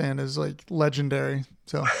understand is like legendary.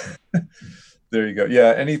 So there you go.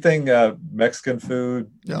 Yeah, anything Mexican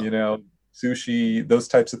food, sushi, those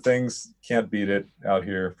types of things, can't beat it out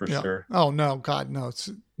here for sure. Oh no, God, no! It's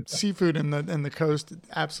seafood in the coast,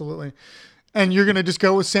 absolutely. And you're gonna just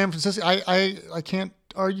go with San Francisco. I can't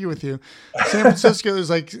argue with you. San Francisco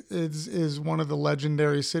is one of the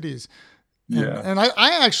legendary cities. And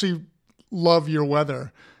I actually love your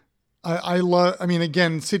weather. I mean,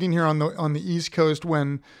 again, sitting here on the East Coast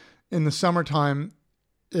when in the summertime,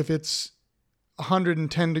 if it's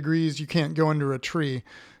 110 degrees, you can't go under a tree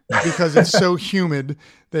because it's so humid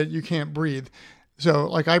that you can't breathe. So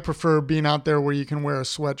like I prefer being out there where you can wear a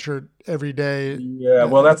sweatshirt every day. Yeah,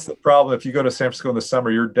 well, that's the problem. If you go to San Francisco in the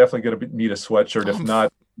summer, you're definitely going to need a sweatshirt, if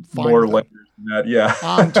not more layers than that. Yeah.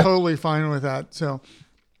 I'm totally fine with that. So,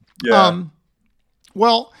 yeah.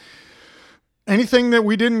 Well, anything that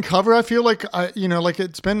we didn't cover, I feel like like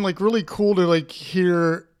it's been like really cool to like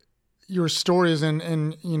hear your stories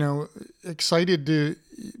and excited to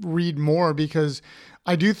read more because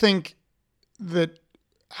I do think that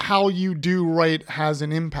how you do write has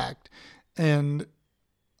an impact. And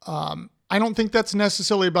I don't think that's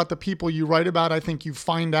necessarily about the people you write about. I think you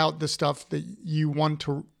find out the stuff that you want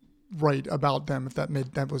to write about them, if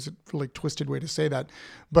that was a really twisted way to say that.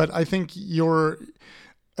 But I think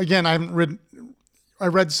again, I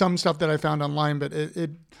read some stuff that I found online, but it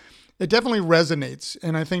definitely resonates.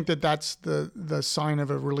 And I think that that's the sign of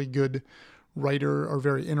a really good writer or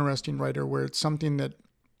very interesting writer, where it's something that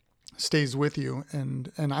stays with you.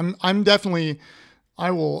 And I'm definitely,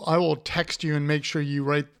 I will text you and make sure you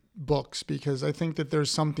write books, because I think that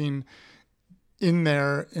there's something in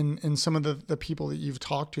there in some of the people that you've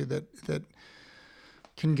talked to that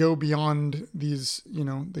can go beyond these,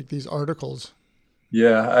 like these articles.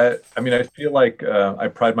 Yeah. I mean, I feel like I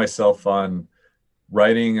pride myself on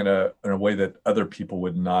writing in a way that other people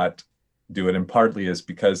would not do it. And partly is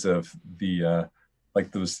because of the,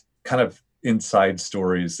 like those kind of inside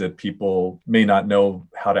stories that people may not know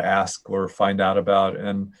how to ask or find out about.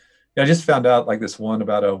 And I just found out like this one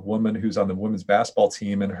about a woman who's on the women's basketball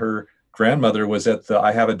team, and her grandmother was at the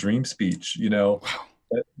I Have a Dream speech. Wow.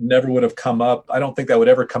 That never would have come up. I don't think that would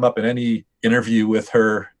ever come up in any interview with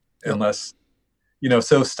her unless,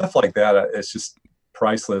 so stuff like that, it's just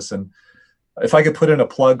priceless. And if I could put in a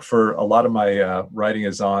plug for a lot of my writing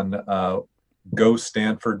is on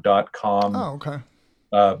gostanford.com. Oh, okay.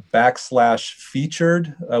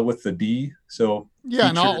 /featured with the D. So yeah,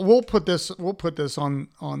 featured. And we'll put this on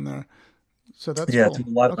there. So that's cool. A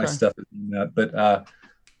lot of my stuff is in that.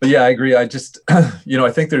 But yeah, I agree. I just I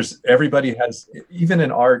think everybody has, even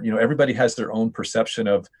in art, everybody has their own perception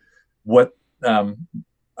of what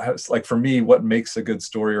it's like, for me, what makes a good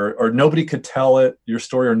story, or nobody could tell it, your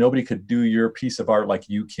story, or nobody could do your piece of art like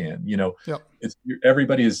you can, Yep.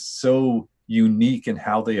 Everybody is so unique in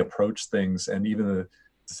how they approach things. And even the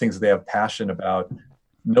things they have passion about,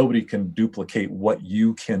 nobody can duplicate what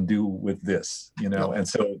you can do with this, Yep. And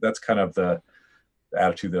so that's kind of the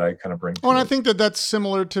attitude that I kind of bring to and it. I think that that's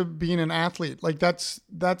similar to being an athlete. Like that's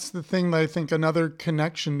the thing that I think another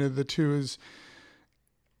connection to the two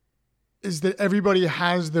is that everybody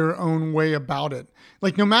has their own way about it.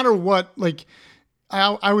 Like no matter what, like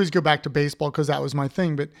I always go back to baseball because that was my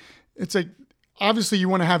thing, but it's like, obviously you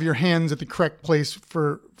want to have your hands at the correct place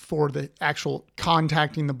for the actual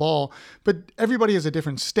contacting the ball, but everybody has a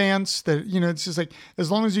different stance that, it's just like, as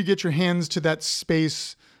long as you get your hands to that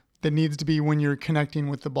space that needs to be when you're connecting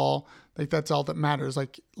with the ball, like that's all that matters.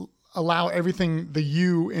 Like allow everything, the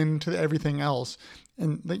you into everything else.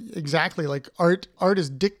 And exactly, like art is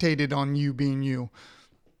dictated on you being you.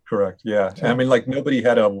 Correct. Yeah. So, I mean, like nobody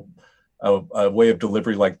had a way of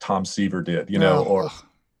delivery like Tom Seaver did, or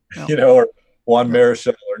Juan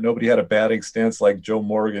Marichal, or nobody had a batting stance like Joe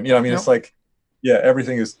Morgan. I mean, it's like,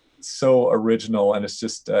 everything is so original, and it's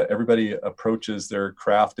just everybody approaches their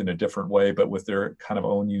craft in a different way, but with their kind of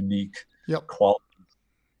own unique quality.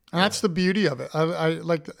 And that's the beauty of it. I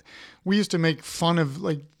like, we used to make fun of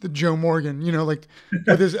like the Joe Morgan, like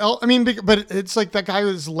with his, but it's like that guy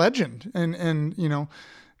was legend. And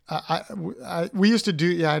we used to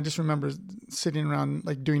do, I just remember sitting around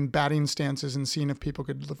like doing batting stances and seeing if people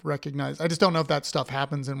could recognize. I just don't know if that stuff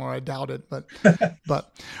happens anymore. I doubt it, but,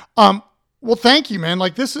 well, thank you, man.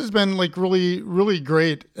 Like this has been like really, really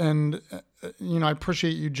great. And, I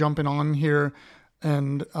appreciate you jumping on here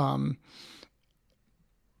and,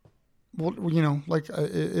 well, like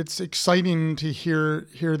it's exciting to hear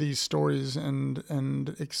these stories, and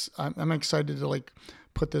I'm excited to like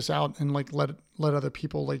put this out and like let other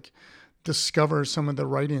people like discover some of the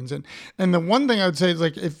writings. And the one thing I would say is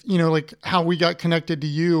like, if like how we got connected to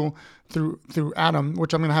you through Adam,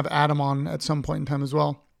 which I'm going to have Adam on at some point in time as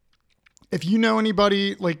well. If you know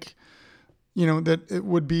anybody like, that it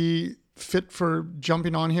would be fit for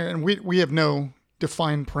jumping on here, and we have no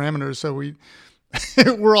defined parameters, so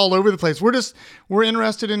we're all over the place. We're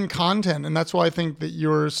interested in content. And that's why I think that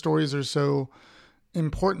your stories are so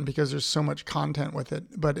important, because there's so much content with it.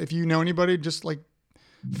 But if you know anybody, just like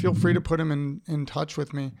feel free to put them in touch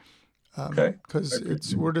with me. Okay. Cause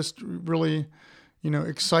we're just really,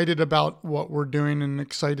 excited about what we're doing, and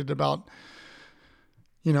excited about,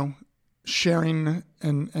 sharing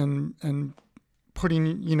and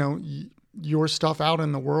putting, your stuff out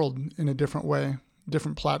in the world in a different way,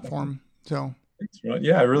 different platform. So. Thanks, Ron.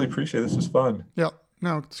 Yeah, I really appreciate it. This was fun. Yeah,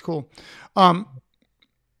 no, it's cool.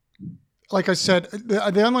 Like I said,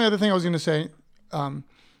 the only other thing I was going to say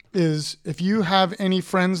is if you have any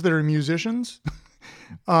friends that are musicians,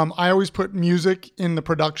 I always put music in the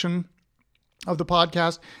production of the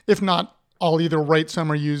podcast. If not, I'll either write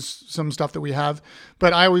some or use some stuff that we have.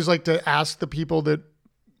 But I always like to ask the people that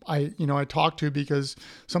I talk to, because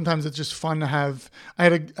sometimes it's just fun to have. I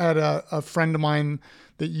had a friend of mine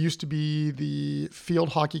that used to be the field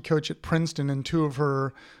hockey coach at Princeton, and two of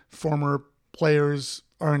her former players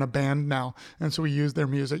are in a band now. And so we use their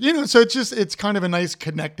music, so it's kind of a nice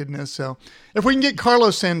connectedness. So if we can get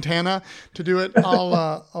Carlos Santana to do it,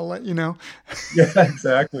 I'll let you know. Yeah,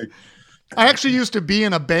 exactly. I actually used to be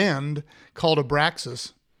in a band called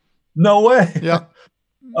Abraxas. No way. Yeah.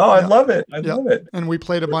 Oh, I love it. I love it. And we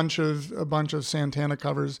played a bunch of Santana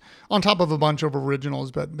covers on top of a bunch of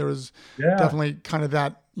originals, but there was definitely kind of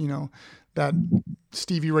that, that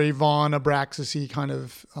Stevie Ray Vaughan, Abraxas-y kind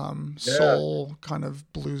of soul, kind of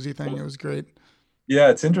bluesy thing. It was great. Yeah,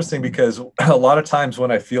 it's interesting because a lot of times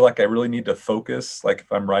when I feel like I really need to focus, like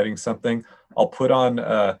if I'm writing something, I'll put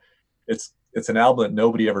on it's an album that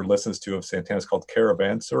nobody ever listens to of Santana. It's called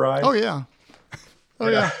Caravanserai. Oh yeah. Oh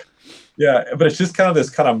yeah. Yeah, but it's just kind of this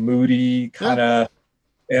kind of moody kind of,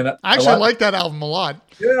 and I actually like that album a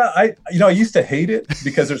lot. Yeah, I used to hate it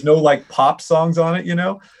because there's no like pop songs on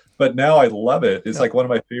it, but now I love it. It's like one of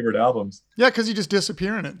my favorite albums. Yeah, because you just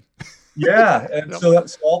disappear in it. Yeah, and so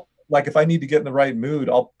that's all. Like if I need to get in the right mood,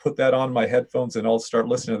 I'll put that on my headphones and I'll start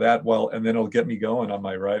listening to that and then it'll get me going on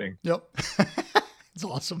my writing. Yep, it's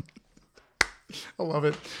awesome. I love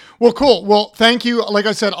it. Well, cool. Well, thank you. Like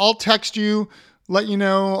I said, I'll text you, let you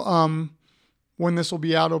know when this will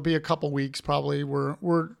be out. It'll be a couple weeks probably.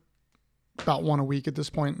 We're about one a week at this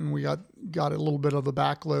point, and we got a little bit of a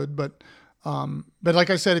backload. But like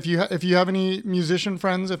I said, if you have any musician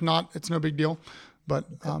friends, if not, it's no big deal. But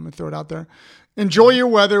I throw it out there. Enjoy your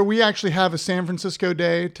weather. We actually have a San Francisco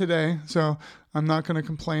day today, so I'm not going to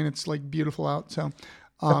complain. It's like beautiful out. So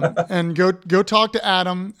And go talk to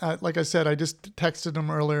Adam. Like I said, I just texted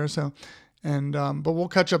him earlier. So, and but we'll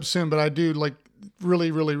catch up soon. But I do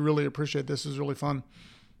really appreciate this. Is really fun.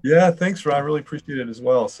 Yeah, thanks, Ron. I really appreciate it as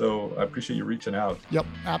well. So I appreciate you reaching out. Yep,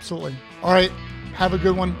 absolutely. All right, have a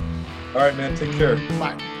good one. All right, man. Take care.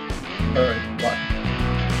 Bye. All right, bye.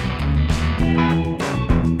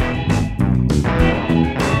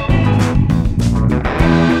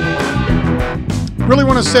 Really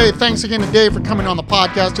want to say thanks again to Dave for coming on the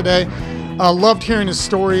podcast today. Loved hearing his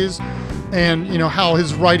stories and how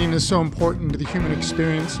his writing is so important to the human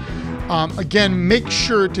experience. Again, make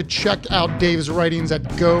sure to check out Dave's writings at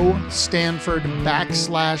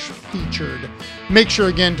GoStanford.com/featured. Make sure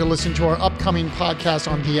again to listen to our upcoming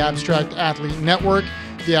podcast on the Abstract Athlete Network,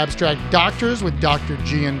 The Abstract Doctors with Dr.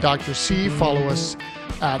 G and Dr. C. Follow us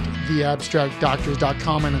at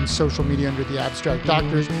theabstractdoctors.com and on social media under The Abstract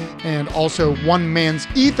Doctors, and also One Man's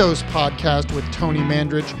Ethos podcast with Tony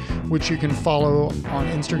Mandrich, which you can follow on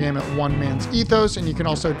Instagram at One Man's Ethos, and you can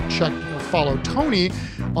also follow Tony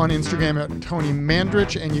on Instagram at Tony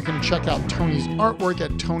Mandrich, and you can check out Tony's artwork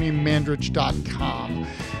at tonymandrich.com.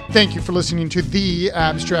 Thank you for listening to The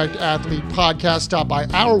Abstract Athlete Podcast. Stop by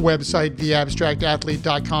our website,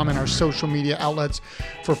 theabstractathlete.com, and our social media outlets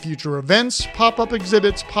for future events, pop-up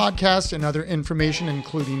exhibits, podcasts, and other information,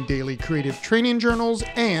 including daily creative training journals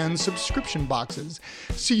and subscription boxes.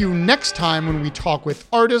 See you next time when we talk with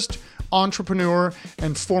artist, entrepreneur,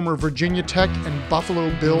 and former Virginia Tech and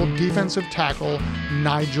Buffalo Bill defensive tackle,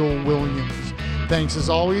 Nigel Williams. Thanks as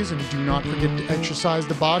always, and do not forget to exercise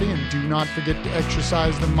the body and do not forget to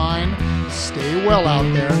exercise the mind. Stay well out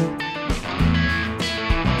there.